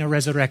expecting a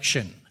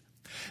resurrection.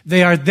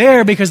 They are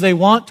there because they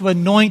want to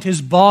anoint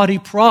his body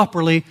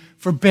properly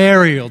for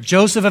burial.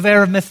 Joseph of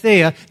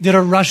Arimathea did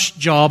a rush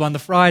job on the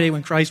Friday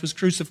when Christ was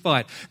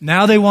crucified.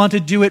 Now they want to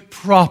do it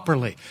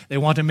properly. They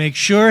want to make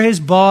sure his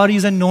body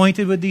is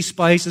anointed with these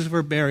spices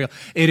for burial.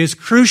 It is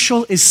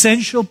crucial,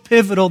 essential,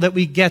 pivotal that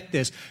we get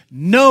this.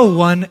 No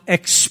one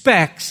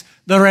expects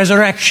the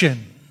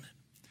resurrection.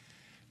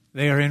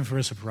 They are in for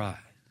a surprise.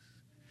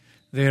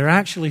 There are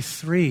actually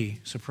 3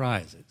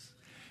 surprises,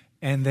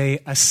 and they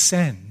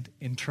ascend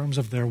in terms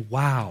of their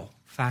wow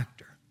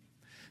factor.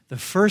 The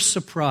first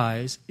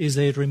surprise is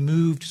a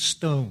removed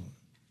stone.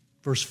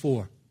 Verse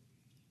 4.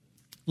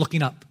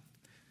 Looking up,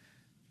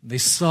 they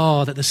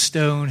saw that the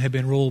stone had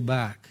been rolled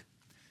back.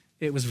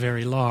 It was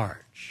very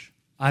large.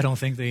 I don't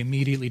think they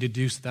immediately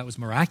deduced that was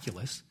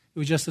miraculous. It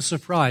was just a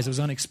surprise. It was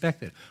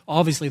unexpected.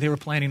 Obviously, they were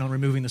planning on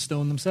removing the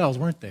stone themselves,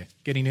 weren't they?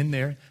 Getting in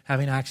there,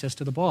 having access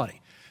to the body.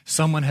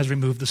 Someone has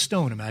removed the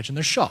stone. Imagine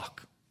their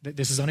shock.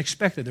 This is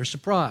unexpected. They're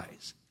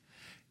surprised.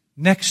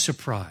 Next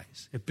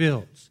surprise, it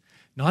builds.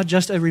 Not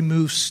just a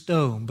removed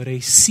stone, but a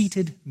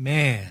seated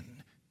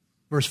man.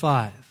 Verse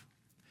 5.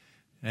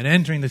 And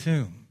entering the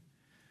tomb,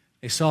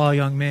 they saw a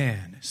young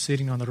man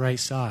sitting on the right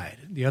side.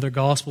 The other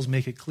Gospels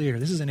make it clear.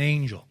 This is an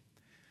angel,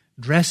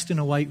 dressed in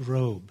a white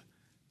robe.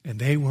 And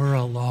they were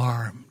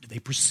alarmed. They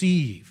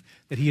perceive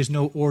that he is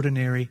no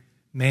ordinary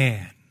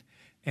man.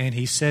 And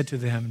he said to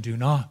them, do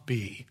not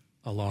be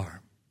alarmed.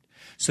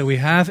 So we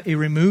have a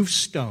removed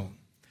stone,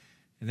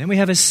 and then we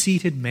have a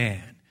seated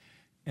man.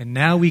 And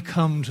now we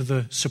come to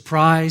the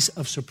surprise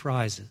of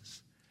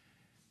surprises,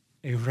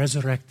 a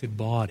resurrected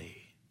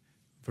body.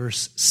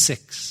 Verse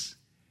 6,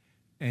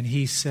 and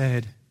he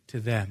said to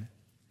them,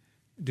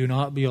 do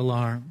not be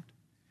alarmed.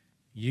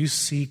 You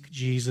seek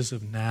Jesus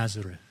of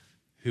Nazareth,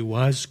 who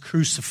was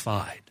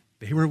crucified.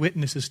 They were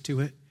witnesses to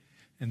it,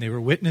 and they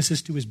were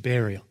witnesses to his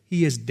burial.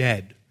 He is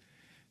dead.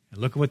 And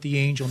look at what the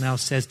angel now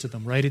says to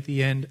them right at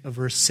the end of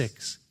verse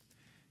 6.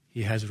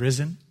 He has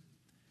risen.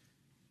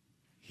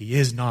 He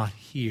is not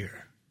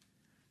here.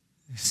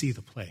 See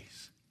the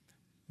place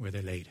where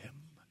they laid him.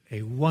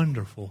 A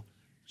wonderful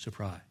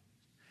surprise.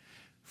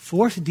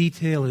 Fourth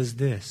detail is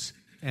this,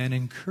 an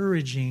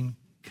encouraging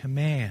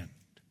command.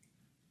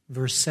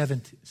 Verse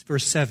 7.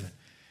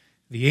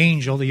 The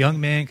angel, the young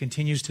man,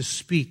 continues to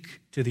speak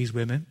to these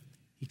women.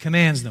 He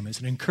commands them. It's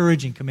an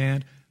encouraging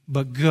command,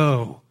 but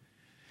go.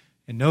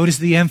 And notice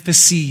the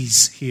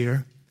emphases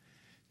here.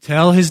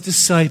 Tell his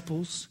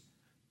disciples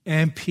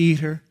and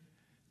Peter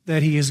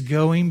that he is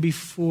going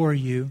before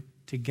you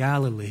to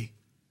Galilee.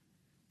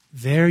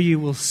 There you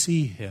will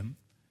see him,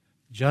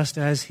 just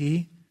as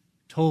he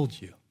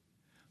told you.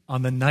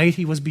 On the night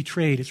he was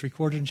betrayed, it's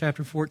recorded in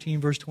chapter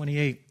 14, verse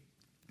 28,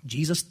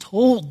 Jesus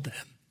told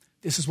them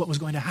this is what was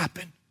going to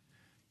happen.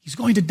 He's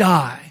going to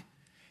die.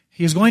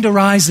 He is going to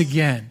rise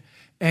again.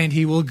 And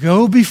he will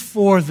go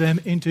before them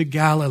into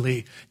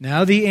Galilee.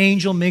 Now the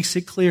angel makes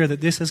it clear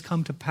that this has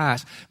come to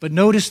pass. But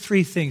notice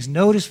three things.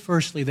 Notice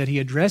firstly that he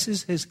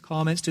addresses his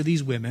comments to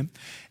these women,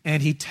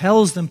 and he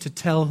tells them to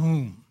tell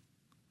whom?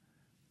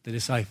 The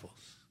disciples.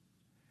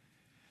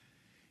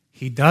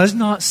 He does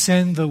not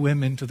send the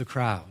women to the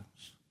crowds.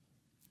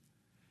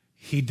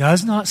 He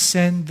does not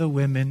send the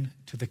women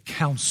to the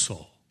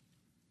council,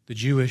 the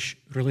Jewish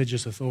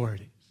religious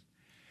authorities.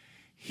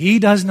 He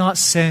does not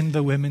send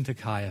the women to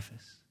Caiaphas.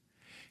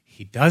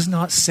 He does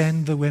not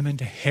send the women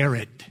to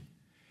Herod.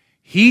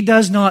 He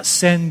does not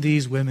send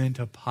these women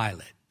to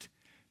Pilate.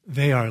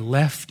 They are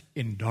left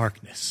in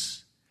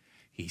darkness.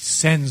 He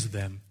sends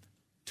them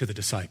to the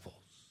disciples.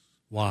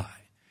 Why?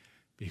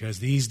 Because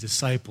these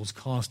disciples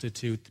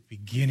constitute the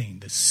beginning,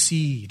 the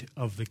seed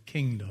of the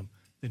kingdom,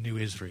 the new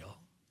Israel.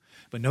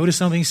 But notice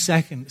something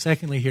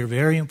secondly here,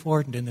 very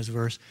important in this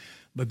verse.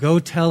 But go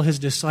tell his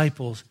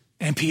disciples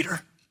and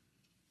Peter.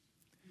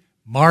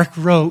 Mark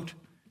wrote,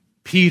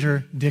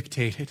 Peter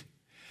dictated.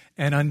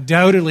 And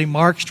undoubtedly,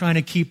 Mark's trying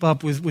to keep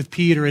up with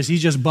Peter as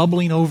he's just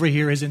bubbling over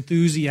here, his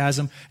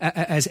enthusiasm,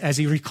 as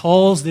he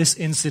recalls this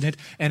incident.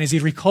 And as he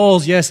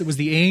recalls, yes, it was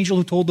the angel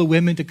who told the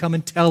women to come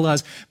and tell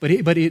us.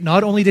 But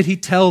not only did he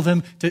tell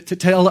them to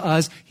tell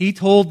us, he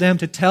told them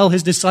to tell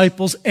his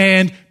disciples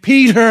and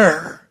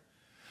Peter.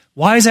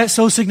 Why is that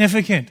so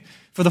significant?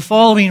 For the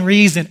following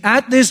reason.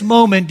 At this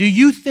moment, do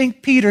you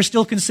think Peter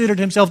still considered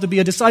himself to be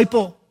a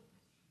disciple?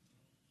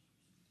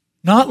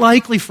 Not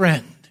likely,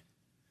 friend.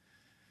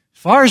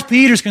 As far as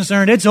Peter's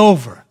concerned, it's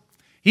over.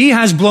 He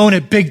has blown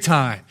it big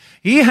time.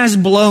 He has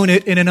blown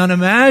it in an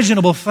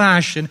unimaginable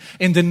fashion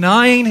in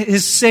denying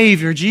his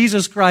Savior,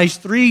 Jesus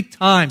Christ, 3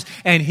 times.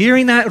 And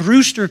hearing that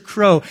rooster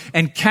crow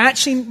and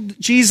catching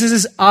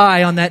Jesus'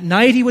 eye on that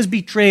night he was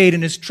betrayed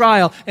in his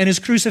trial and his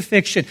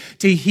crucifixion.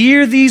 To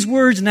hear these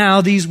words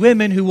now, these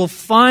women who will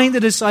find the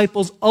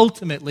disciples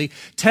ultimately,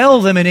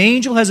 tell them an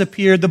angel has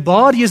appeared, the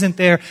body isn't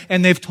there,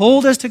 and they've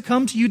told us to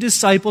come to you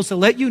disciples to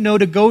let you know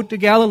to go to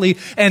Galilee.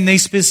 And they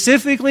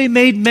specifically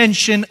made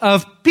mention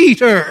of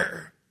Peter.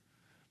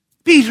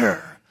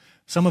 Peter.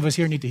 Some of us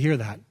here need to hear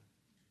that.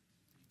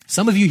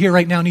 Some of you here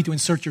right now need to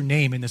insert your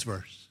name in this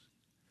verse.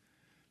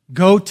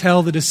 Go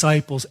tell the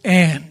disciples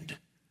and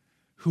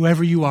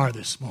whoever you are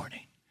this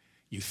morning.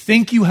 You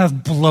think you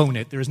have blown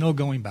it. There is no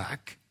going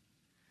back.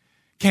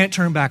 Can't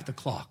turn back the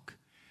clock.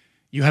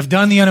 You have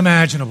done the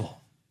unimaginable.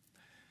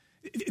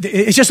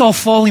 It's just all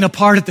falling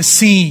apart at the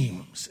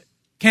seams.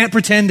 Can't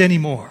pretend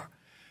anymore.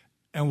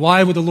 And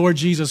why would the Lord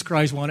Jesus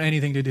Christ want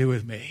anything to do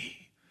with me?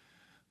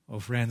 Oh,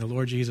 friend, the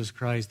Lord Jesus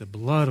Christ, the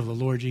blood of the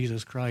Lord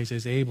Jesus Christ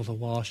is able to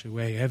wash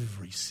away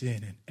every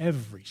sin and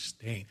every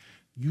stain.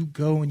 You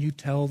go and you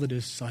tell the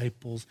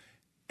disciples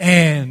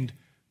and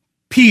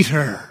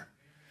Peter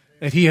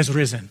that he has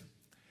risen.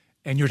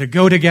 And you're to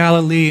go to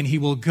Galilee, and he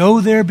will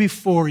go there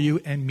before you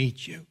and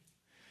meet you. And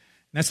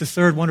that's the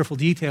third wonderful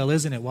detail,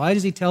 isn't it? Why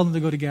does he tell them to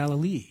go to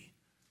Galilee?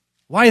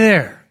 Why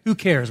there? Who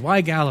cares?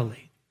 Why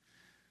Galilee?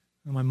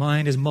 My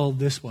mind has mulled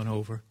this one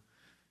over.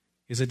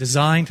 Is it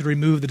designed to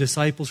remove the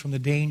disciples from the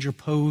danger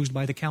posed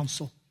by the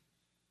council?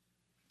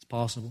 It's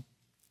possible.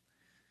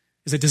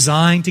 Is it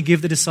designed to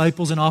give the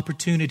disciples an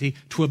opportunity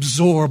to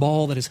absorb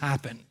all that has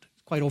happened?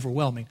 It's quite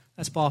overwhelming.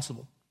 That's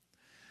possible.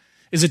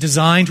 Is it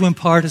designed to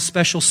impart a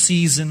special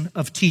season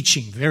of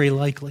teaching? Very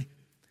likely.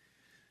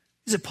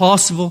 Is it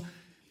possible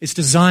it's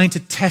designed to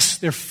test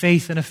their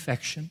faith and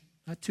affection?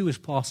 That too is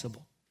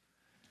possible.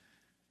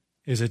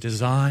 Is it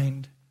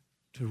designed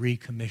to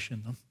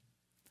recommission them?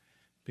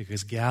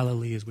 Because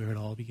Galilee is where it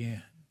all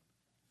began.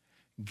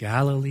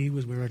 Galilee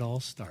was where it all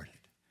started.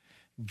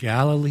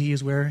 Galilee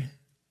is where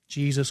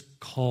Jesus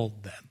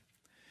called them.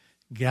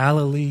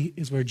 Galilee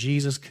is where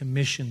Jesus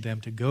commissioned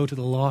them to go to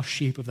the lost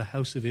sheep of the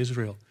house of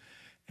Israel.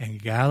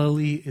 And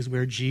Galilee is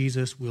where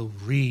Jesus will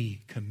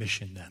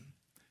recommission them.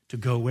 To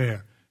go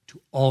where?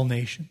 To all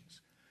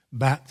nations,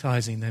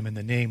 baptizing them in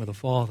the name of the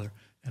Father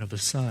and of the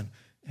Son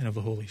and of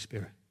the Holy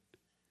Spirit.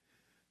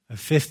 A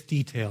fifth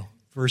detail,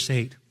 verse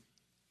 8,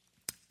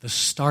 the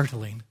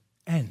startling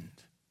end.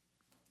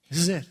 This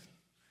is it.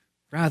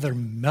 Rather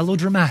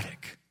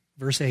melodramatic.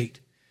 Verse 8.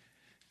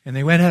 And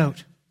they went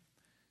out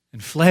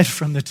and fled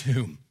from the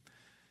tomb,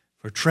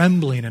 for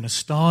trembling and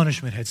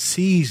astonishment had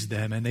seized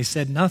them, and they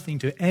said nothing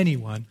to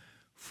anyone,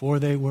 for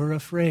they were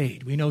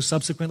afraid. We know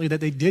subsequently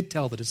that they did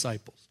tell the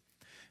disciples.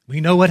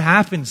 We know what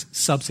happens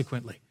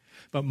subsequently.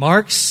 But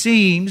Mark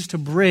seems to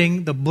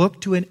bring the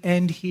book to an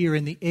end here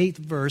in the 8th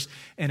verse,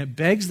 and it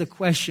begs the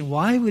question,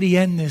 why would he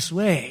end this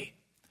way?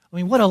 I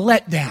mean, what a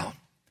letdown.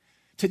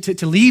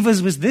 To leave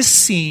us with this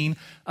scene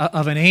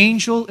of an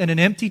angel in an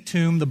empty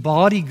tomb, the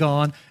body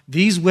gone,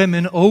 these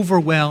women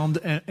overwhelmed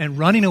and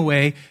running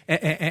away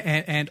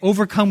and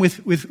overcome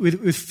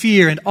with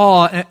fear and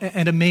awe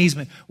and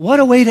amazement. What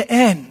a way to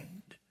end.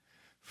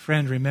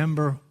 Friend,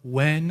 remember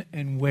when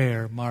and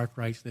where Mark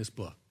writes this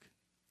book.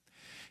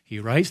 He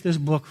writes this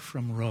book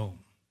from Rome.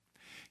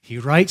 He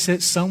writes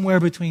it somewhere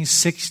between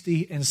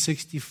 60 and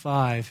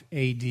 65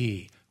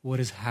 AD.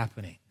 What is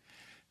happening?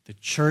 The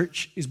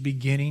church is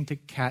beginning to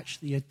catch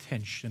the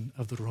attention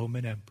of the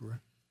Roman emperor.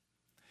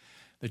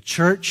 The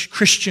church,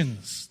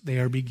 Christians, they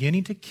are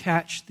beginning to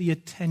catch the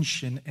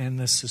attention and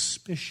the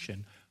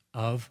suspicion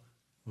of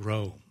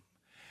Rome.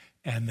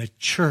 And the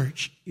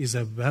church is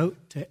about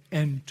to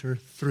enter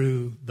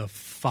through the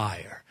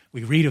fire.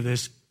 We read of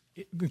this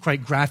in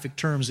quite graphic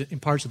terms in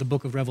parts of the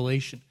book of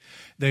Revelation.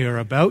 They are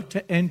about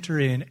to enter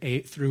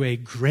through a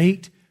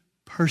great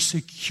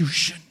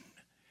persecution.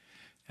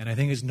 And I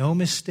think it's no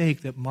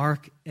mistake that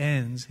Mark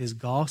ends his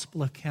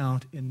gospel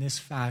account in this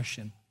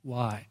fashion.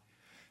 Why?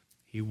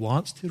 He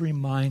wants to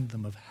remind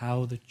them of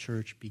how the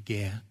church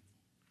began.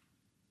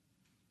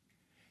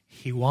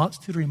 He wants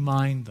to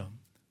remind them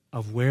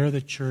of where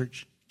the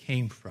church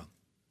came from.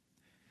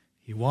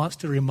 He wants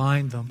to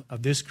remind them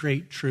of this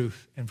great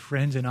truth. And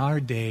friends, in our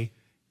day,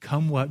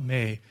 come what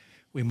may,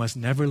 we must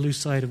never lose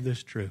sight of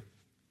this truth.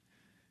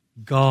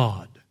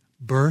 God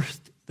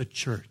birthed the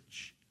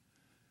church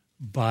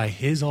by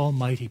his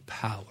almighty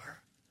power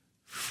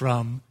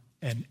from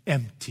an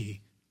empty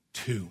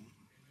tomb.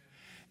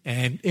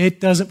 And it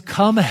doesn't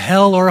come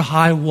hell or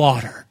high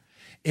water.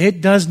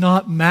 It does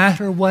not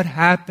matter what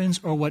happens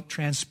or what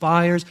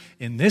transpires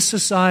in this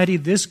society,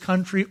 this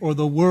country, or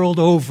the world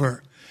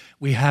over.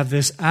 We have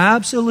this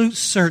absolute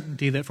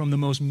certainty that from the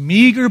most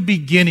meager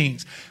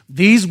beginnings,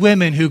 these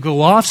women who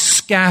go off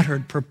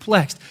scattered,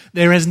 perplexed,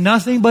 there is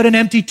nothing but an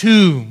empty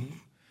tomb.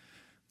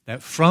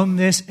 That from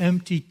this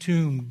empty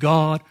tomb,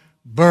 God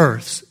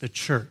births the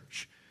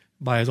church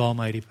by his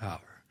almighty power.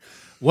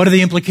 What are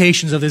the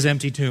implications of this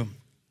empty tomb?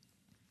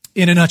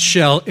 In a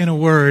nutshell, in a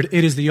word,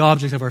 it is the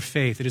object of our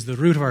faith. It is the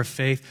root of our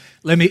faith.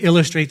 Let me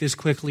illustrate this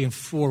quickly in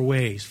 4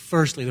 ways.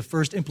 Firstly, the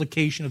first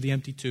implication of the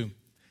empty tomb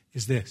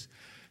is this.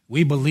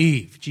 We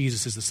believe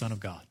Jesus is the Son of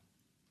God.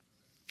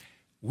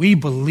 We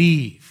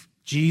believe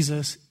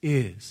Jesus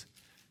is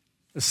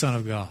the Son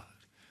of God.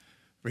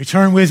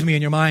 Return with me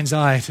in your mind's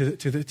eye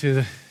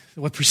to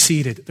what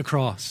preceded the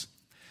cross.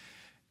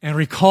 And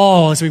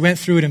recall, as we went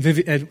through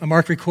it,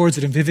 Mark records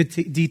it in vivid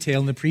detail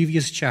in the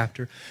previous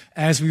chapter,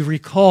 as we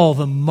recall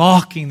the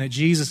mocking that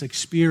Jesus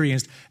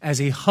experienced as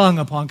he hung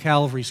upon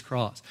Calvary's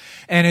cross.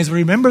 And as we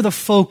remember the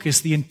focus,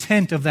 the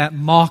intent of that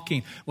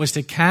mocking was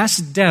to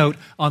cast doubt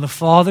on the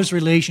Father's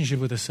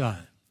relationship with the Son.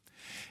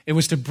 It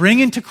was to bring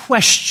into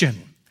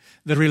question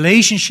the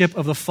relationship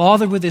of the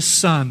Father with his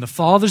Son, the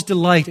Father's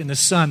delight in the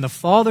Son, the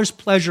Father's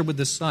pleasure with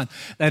the Son.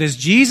 That as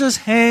Jesus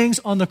hangs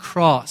on the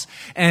cross,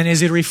 and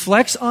as it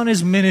reflects on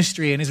his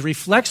ministry, and as it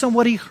reflects on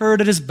what he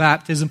heard at his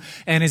baptism,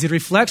 and as it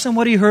reflects on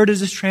what he heard at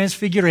his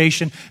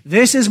transfiguration,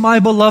 this is my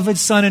beloved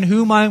Son in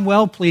whom I am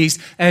well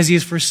pleased, as he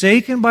is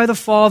forsaken by the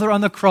Father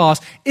on the cross.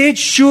 It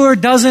sure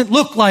doesn't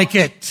look like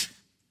it.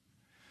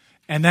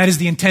 And that is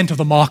the intent of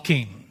the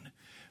mocking.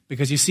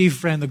 Because you see,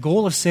 friend, the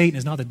goal of Satan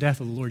is not the death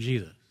of the Lord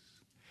Jesus.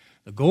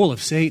 The goal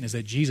of Satan is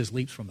that Jesus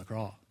leaps from the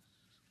cross.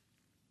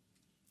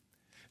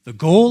 The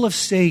goal of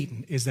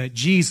Satan is that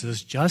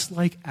Jesus, just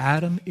like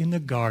Adam in the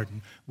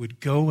garden, would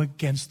go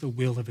against the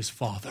will of his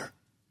Father.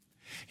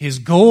 His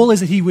goal is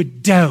that he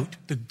would doubt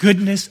the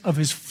goodness of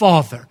his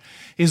Father.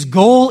 His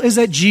goal is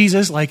that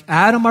Jesus, like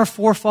Adam, our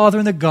forefather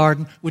in the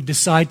garden, would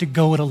decide to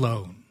go it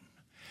alone.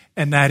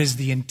 And that is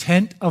the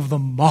intent of the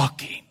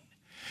mocking.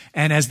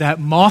 And as that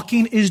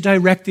mocking is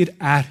directed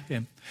at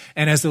him,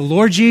 and as the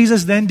Lord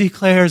Jesus then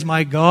declares,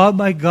 my God,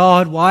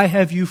 why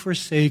have you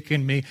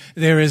forsaken me?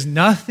 There is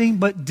nothing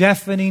but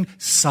deafening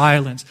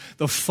silence.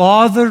 The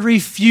Father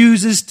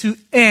refuses to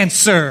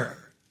answer.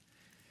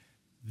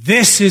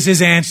 This is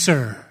his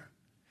answer.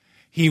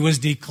 He was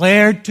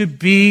declared to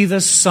be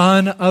the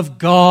Son of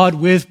God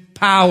with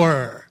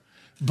power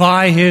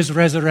by his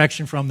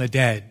resurrection from the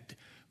dead.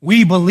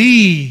 We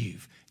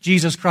believe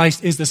Jesus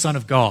Christ is the Son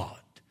of God,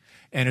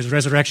 and his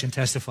resurrection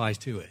testifies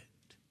to it.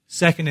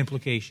 Second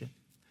implication,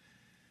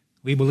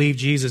 we believe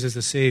Jesus is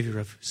the Savior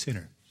of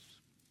sinners.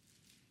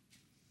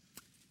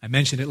 I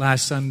mentioned it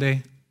last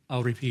Sunday.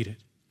 I'll repeat it.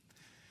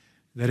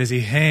 That as he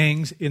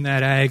hangs in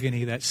that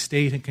agony, that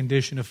state and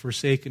condition of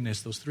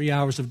forsakenness, those 3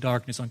 hours of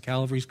darkness on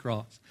Calvary's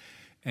cross,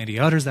 and he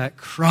utters that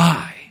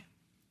cry,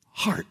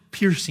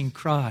 heart-piercing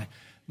cry,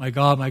 my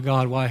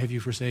God, why have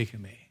you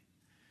forsaken me?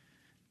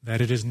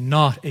 That it is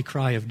not a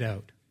cry of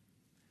doubt.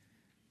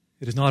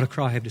 It is not a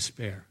cry of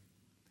despair.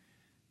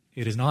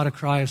 It is not a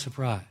cry of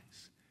surprise.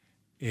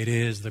 It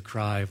is the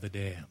cry of the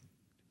damned.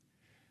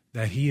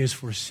 That he is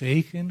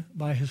forsaken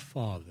by his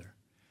Father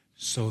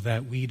so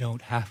that we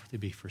don't have to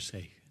be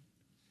forsaken.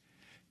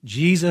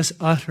 Jesus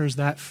utters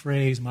that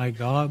phrase, my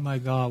God,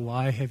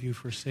 why have you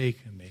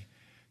forsaken me?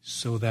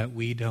 So that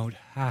we don't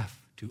have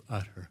to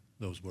utter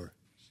those words.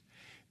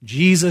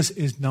 Jesus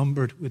is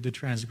numbered with the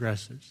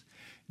transgressors.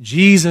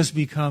 Jesus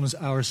becomes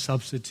our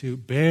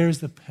substitute, bears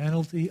the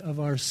penalty of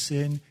our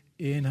sin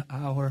in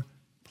our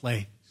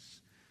place.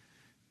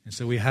 And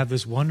so we have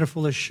this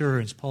wonderful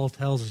assurance, Paul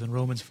tells us in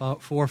Romans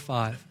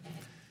 4:5,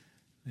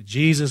 that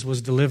Jesus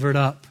was delivered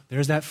up.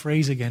 There's that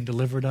phrase again,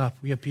 delivered up.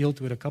 We appealed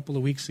to it a couple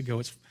of weeks ago.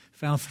 It's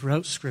found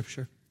throughout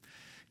Scripture.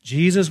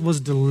 Jesus was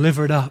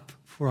delivered up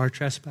for our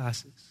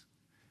trespasses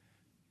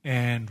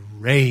and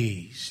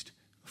raised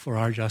for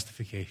our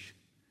justification.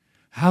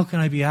 How can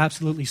I be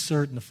absolutely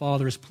certain the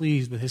Father is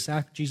pleased with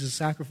Jesus'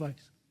 sacrifice?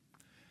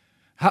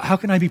 How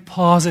can I be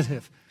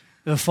positive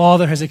that the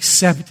Father has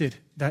accepted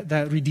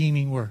that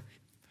redeeming work?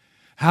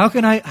 How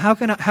can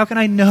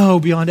I know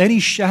beyond any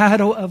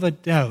shadow of a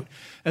doubt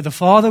that the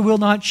Father will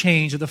not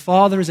change, that the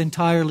Father is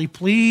entirely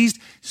pleased,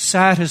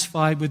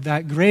 satisfied with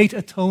that great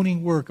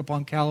atoning work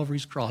upon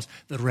Calvary's cross?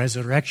 The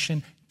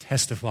resurrection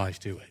testifies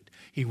to it.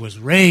 He was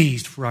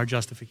raised for our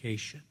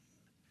justification.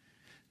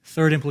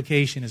 Third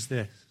implication is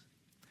this.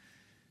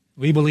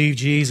 We believe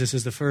Jesus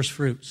is the first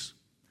fruits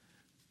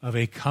of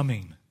a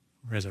coming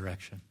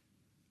resurrection.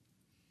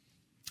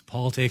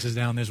 Paul takes us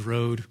down this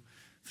road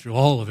through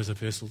all of his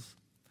epistles.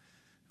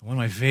 One of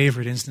my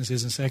favorite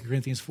instances in 2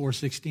 Corinthians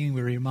 4:16,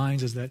 where he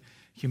reminds us that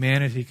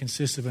humanity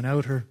consists of an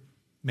outer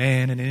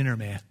man and an inner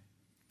man.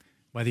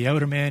 By the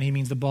outer man, he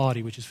means the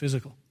body, which is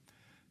physical.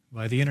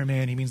 By the inner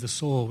man, he means the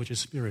soul, which is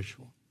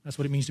spiritual. That's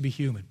what it means to be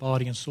human,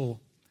 body and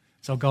soul.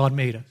 That's how God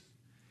made us.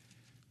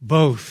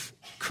 Both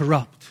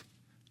corrupt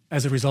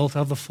as a result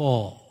of the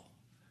fall.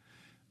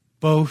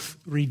 Both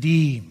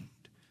redeemed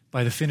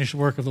by the finished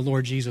work of the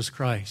Lord Jesus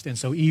Christ. And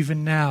so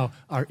even now,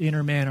 our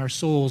inner man, our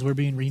souls, we're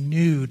being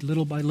renewed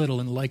little by little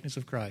in the likeness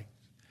of Christ.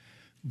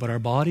 But our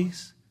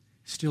bodies,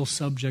 still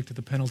subject to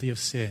the penalty of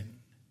sin,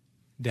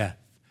 death.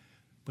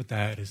 But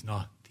that is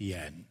not the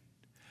end.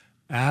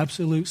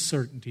 Absolute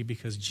certainty,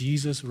 because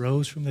Jesus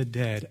rose from the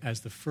dead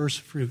as the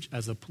first fruit,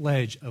 as a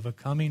pledge of a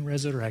coming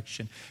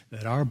resurrection,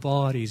 that our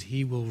bodies,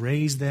 he will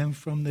raise them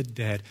from the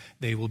dead.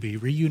 They will be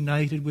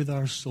reunited with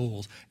our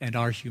souls, and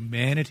our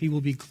humanity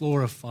will be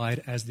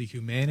glorified as the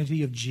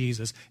humanity of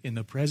Jesus in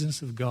the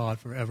presence of God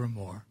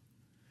forevermore.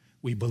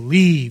 We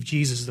believe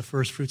Jesus is the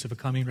first fruits of a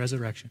coming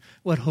resurrection.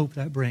 What hope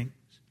that brings.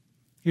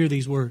 Hear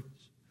these words.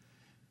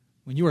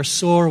 When you are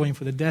sorrowing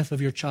for the death of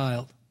your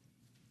child,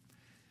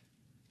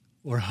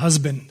 or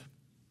husband,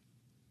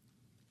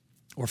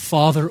 or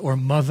father, or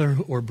mother,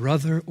 or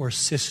brother, or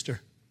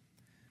sister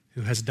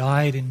who has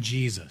died in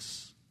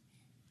Jesus,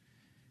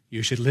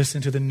 you should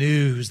listen to the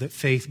news that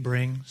faith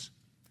brings.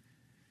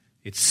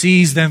 It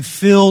sees them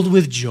filled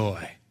with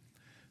joy,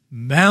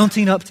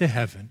 mounting up to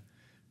heaven,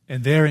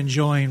 and there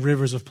enjoying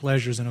rivers of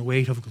pleasures and a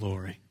weight of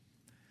glory.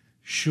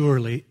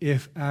 Surely,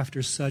 if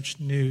after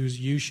such news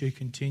you should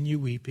continue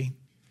weeping,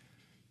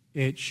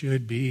 it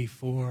should be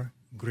for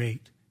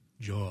great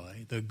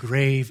joy. The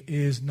grave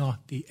is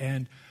not the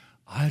end.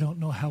 I don't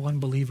know how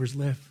unbelievers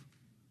live.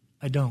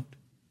 I don't.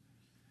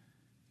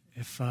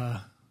 If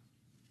I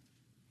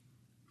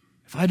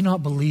did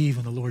not believe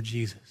in the Lord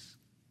Jesus,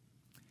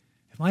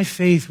 if my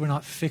faith were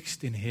not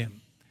fixed in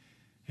him,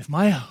 if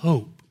my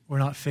hope were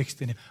not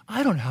fixed in him,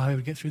 I don't know how I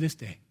would get through this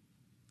day.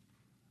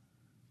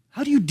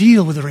 How do you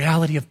deal with the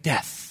reality of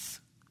death?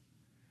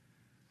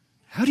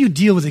 How do you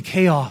deal with the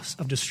chaos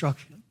of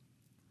destruction?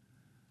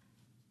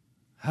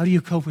 How do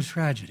you cope with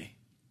tragedy?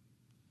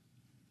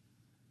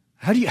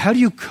 How do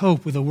you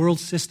cope with a world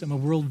system, a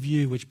world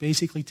view, which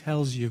basically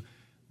tells you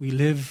we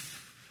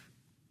live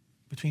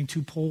between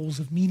two poles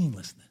of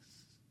meaninglessness.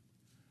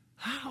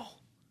 How?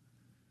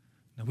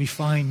 Now we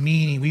find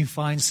meaning, we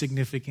find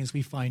significance,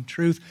 we find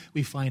truth,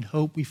 we find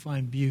hope, we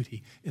find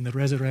beauty in the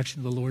resurrection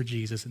of the Lord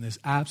Jesus, in this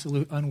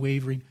absolute,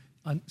 unwavering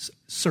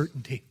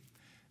certainty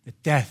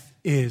that death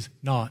is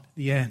not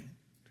the end.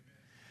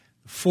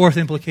 The fourth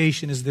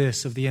implication is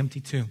this of the empty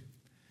tomb.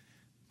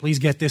 Please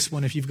get this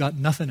one if you've got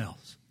nothing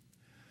else.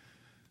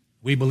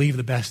 We believe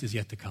the best is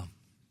yet to come.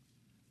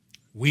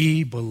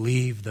 We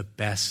believe the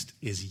best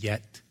is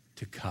yet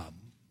to come.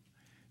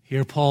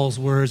 Hear Paul's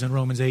words in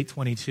Romans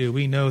 8:22.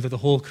 We know that the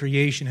whole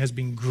creation has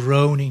been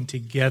groaning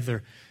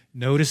together.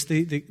 Notice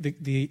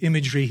the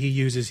imagery he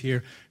uses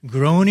here.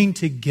 Groaning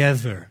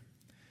together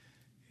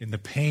in the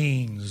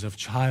pains of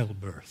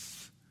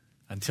childbirth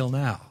until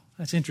now.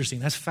 That's interesting.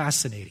 That's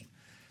fascinating.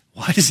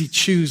 Why does he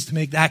choose to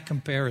make that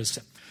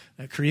comparison?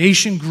 That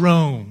creation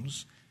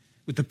groans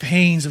with the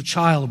pains of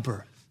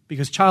childbirth,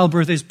 because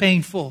childbirth is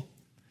painful.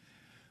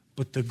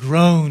 But the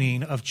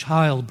groaning of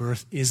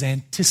childbirth is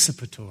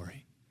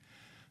anticipatory.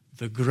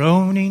 The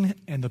groaning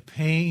and the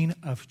pain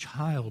of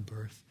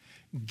childbirth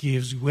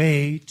gives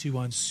way to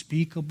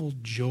unspeakable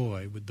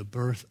joy with the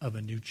birth of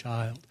a new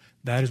child.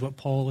 That is what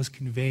Paul is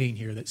conveying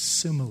here, that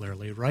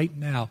similarly, right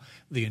now,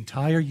 the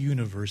entire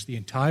universe, the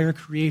entire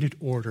created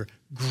order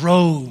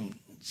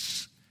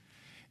groans.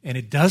 And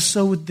it does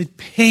so with the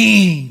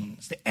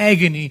pains, the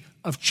agony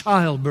of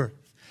childbirth.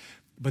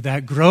 But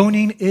that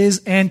groaning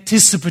is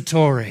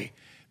anticipatory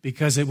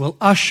because it will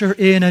usher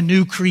in a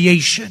new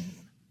creation.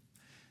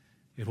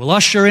 It will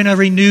usher in a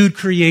renewed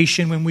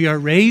creation when we are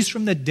raised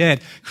from the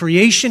dead.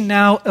 Creation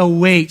now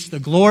awaits the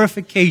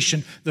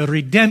glorification, the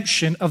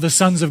redemption of the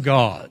sons of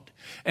God.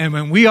 And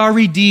when we are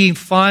redeemed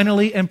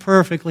finally and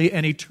perfectly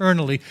and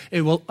eternally,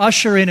 it will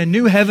usher in a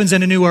new heavens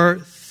and a new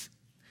earth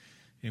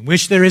in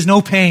which there is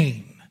no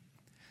pain,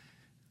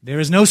 there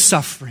is no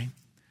suffering,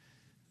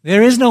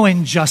 there is no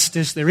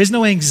injustice, there is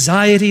no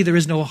anxiety, there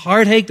is no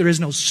heartache, there is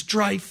no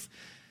strife,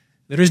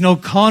 there is no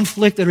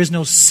conflict, there is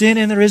no sin,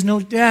 and there is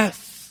no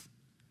death.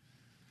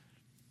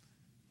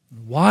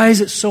 Why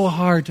is it so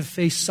hard to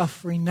face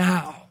suffering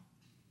now?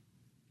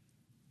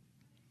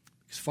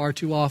 Because far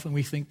too often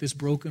we think this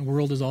broken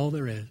world is all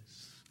there is.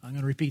 I'm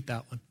going to repeat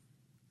that one.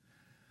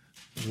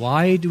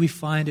 Why do we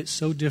find it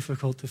so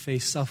difficult to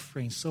face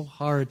suffering, so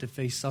hard to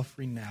face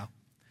suffering now?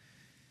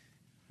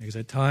 Because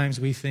at times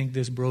we think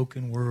this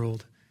broken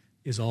world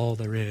is all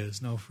there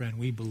is. No, friend,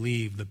 we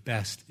believe the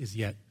best is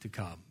yet to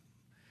come.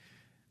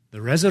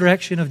 The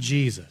resurrection of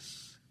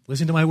Jesus,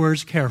 listen to my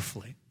words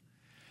carefully.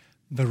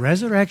 The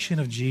resurrection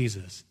of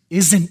Jesus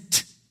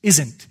isn't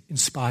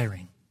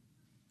inspiring.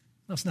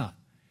 No, it's not.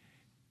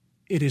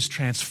 It is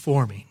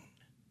transforming.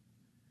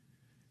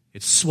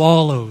 It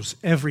swallows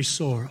every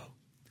sorrow.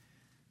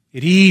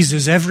 It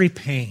eases every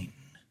pain.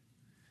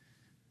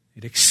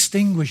 It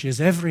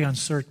extinguishes every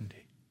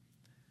uncertainty.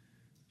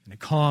 And it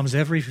calms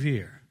every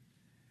fear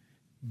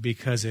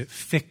because it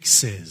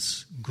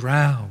fixes,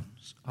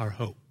 grounds our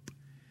hope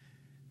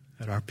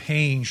that our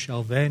pain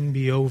shall then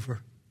be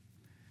over.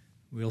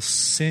 We'll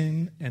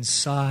sin and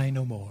sigh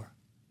no more.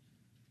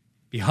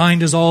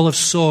 Behind us all of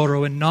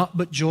sorrow and naught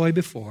but joy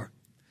before.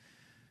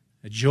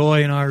 A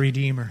joy in our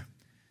Redeemer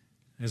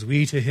as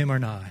we to him are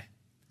nigh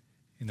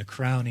in the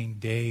crowning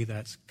day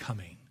that's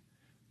coming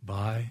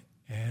by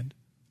and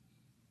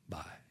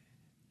by.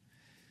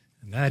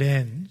 And that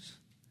ends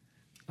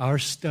our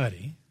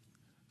study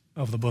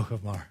of the book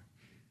of Mark.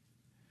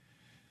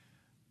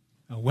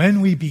 Now, when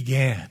we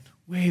began,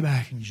 way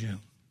back in June,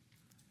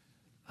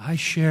 I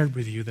shared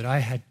with you that I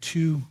had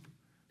two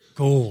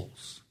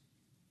goals,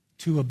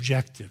 two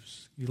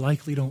objectives. You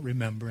likely don't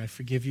remember. I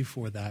forgive you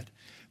for that.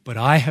 But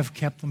I have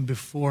kept them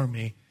before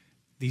me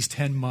these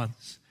 10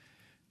 months.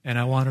 And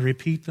I want to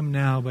repeat them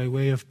now by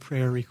way of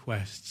prayer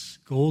requests.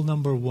 Goal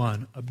number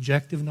one,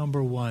 objective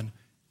number one,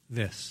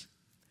 this.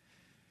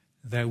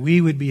 That we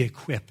would be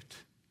equipped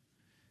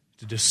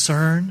to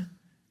discern,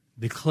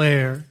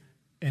 declare,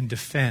 and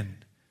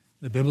defend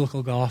the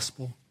biblical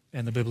gospel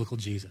and the biblical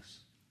Jesus.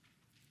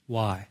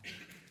 Why?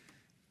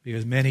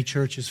 Because many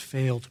churches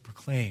fail to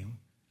proclaim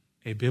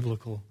a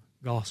biblical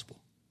gospel.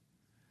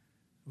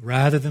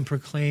 Rather than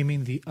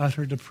proclaiming the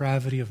utter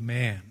depravity of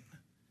man,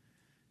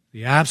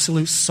 the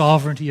absolute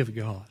sovereignty of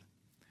God,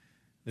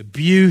 the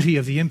beauty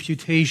of the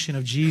imputation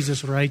of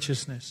Jesus'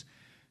 righteousness,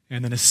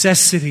 and the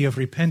necessity of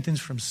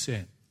repentance from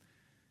sin,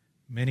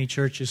 many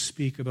churches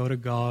speak about a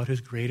God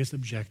whose greatest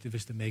objective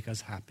is to make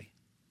us happy.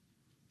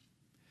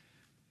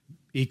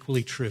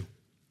 Equally true.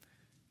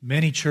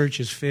 Many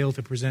churches fail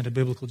to present a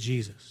biblical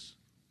Jesus.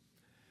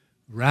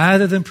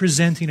 Rather than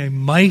presenting a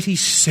mighty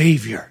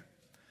Savior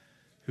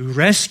who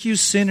rescues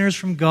sinners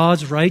from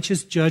God's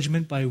righteous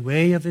judgment by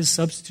way of his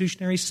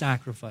substitutionary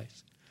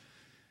sacrifice,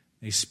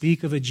 they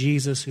speak of a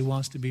Jesus who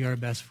wants to be our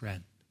best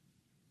friend.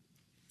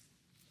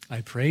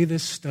 I pray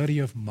this study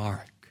of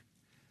Mark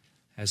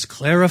has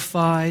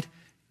clarified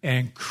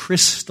and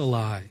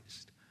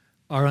crystallized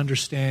our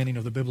understanding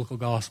of the biblical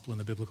gospel and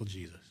the biblical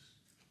Jesus.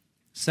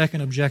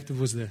 Second objective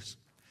was this: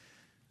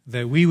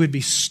 that we would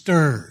be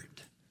stirred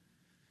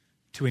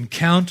to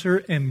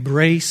encounter,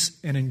 embrace,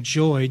 and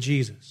enjoy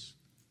Jesus.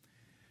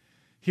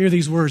 Hear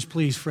these words,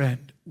 please,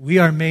 friend. We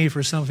are made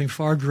for something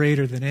far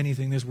greater than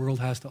anything this world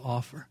has to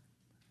offer.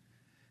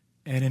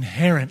 And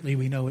inherently,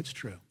 we know it's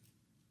true.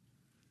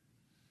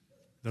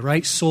 The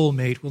right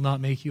soulmate will not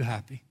make you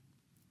happy.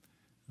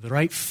 The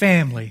right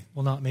family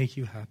will not make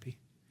you happy.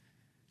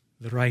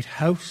 The right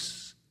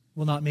house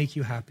will not make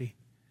you happy.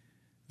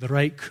 The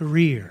right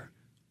career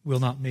will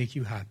not make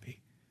you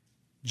happy.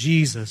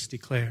 Jesus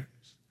declares,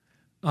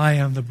 I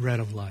am the bread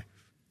of life.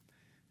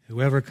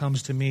 Whoever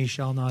comes to me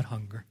shall not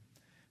hunger,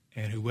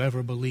 and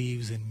whoever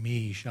believes in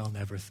me shall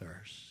never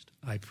thirst.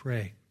 I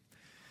pray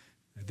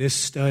that this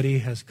study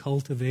has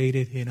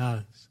cultivated in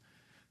us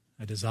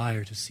a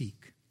desire to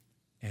seek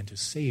and to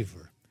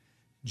savor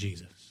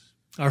Jesus.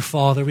 Our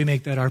Father, we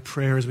make that our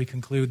prayer as we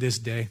conclude this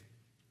day.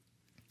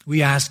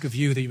 We ask of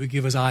you that you would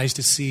give us eyes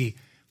to see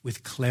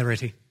with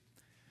clarity,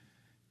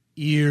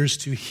 ears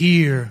to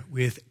hear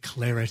with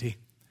clarity,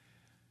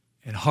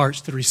 and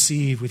hearts to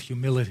receive with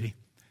humility.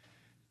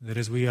 That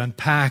as we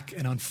unpack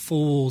and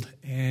unfold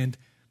and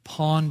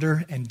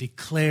ponder and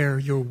declare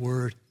your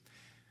word,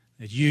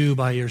 that you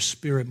by your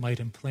Spirit might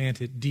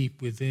implant it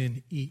deep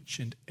within each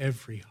and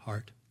every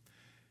heart.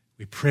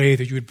 We pray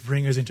that you would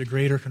bring us into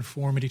greater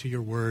conformity to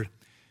your word.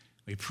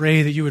 We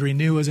pray that you would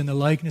renew us in the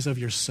likeness of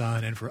your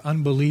Son. And for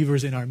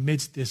unbelievers in our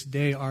midst this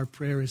day, our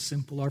prayer is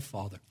simple, our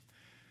Father.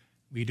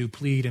 We do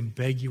plead and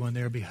beg you on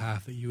their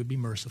behalf that you would be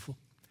merciful,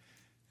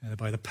 and that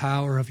by the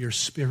power of your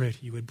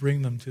Spirit you would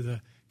bring them to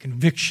the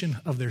conviction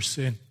of their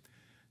sin,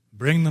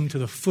 bring them to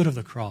the foot of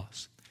the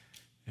cross,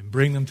 and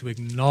bring them to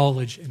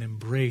acknowledge and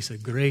embrace a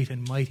great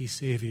and mighty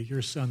Savior,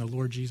 your Son, the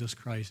Lord Jesus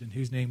Christ, in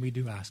whose name we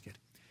do ask it.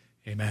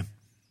 Amen.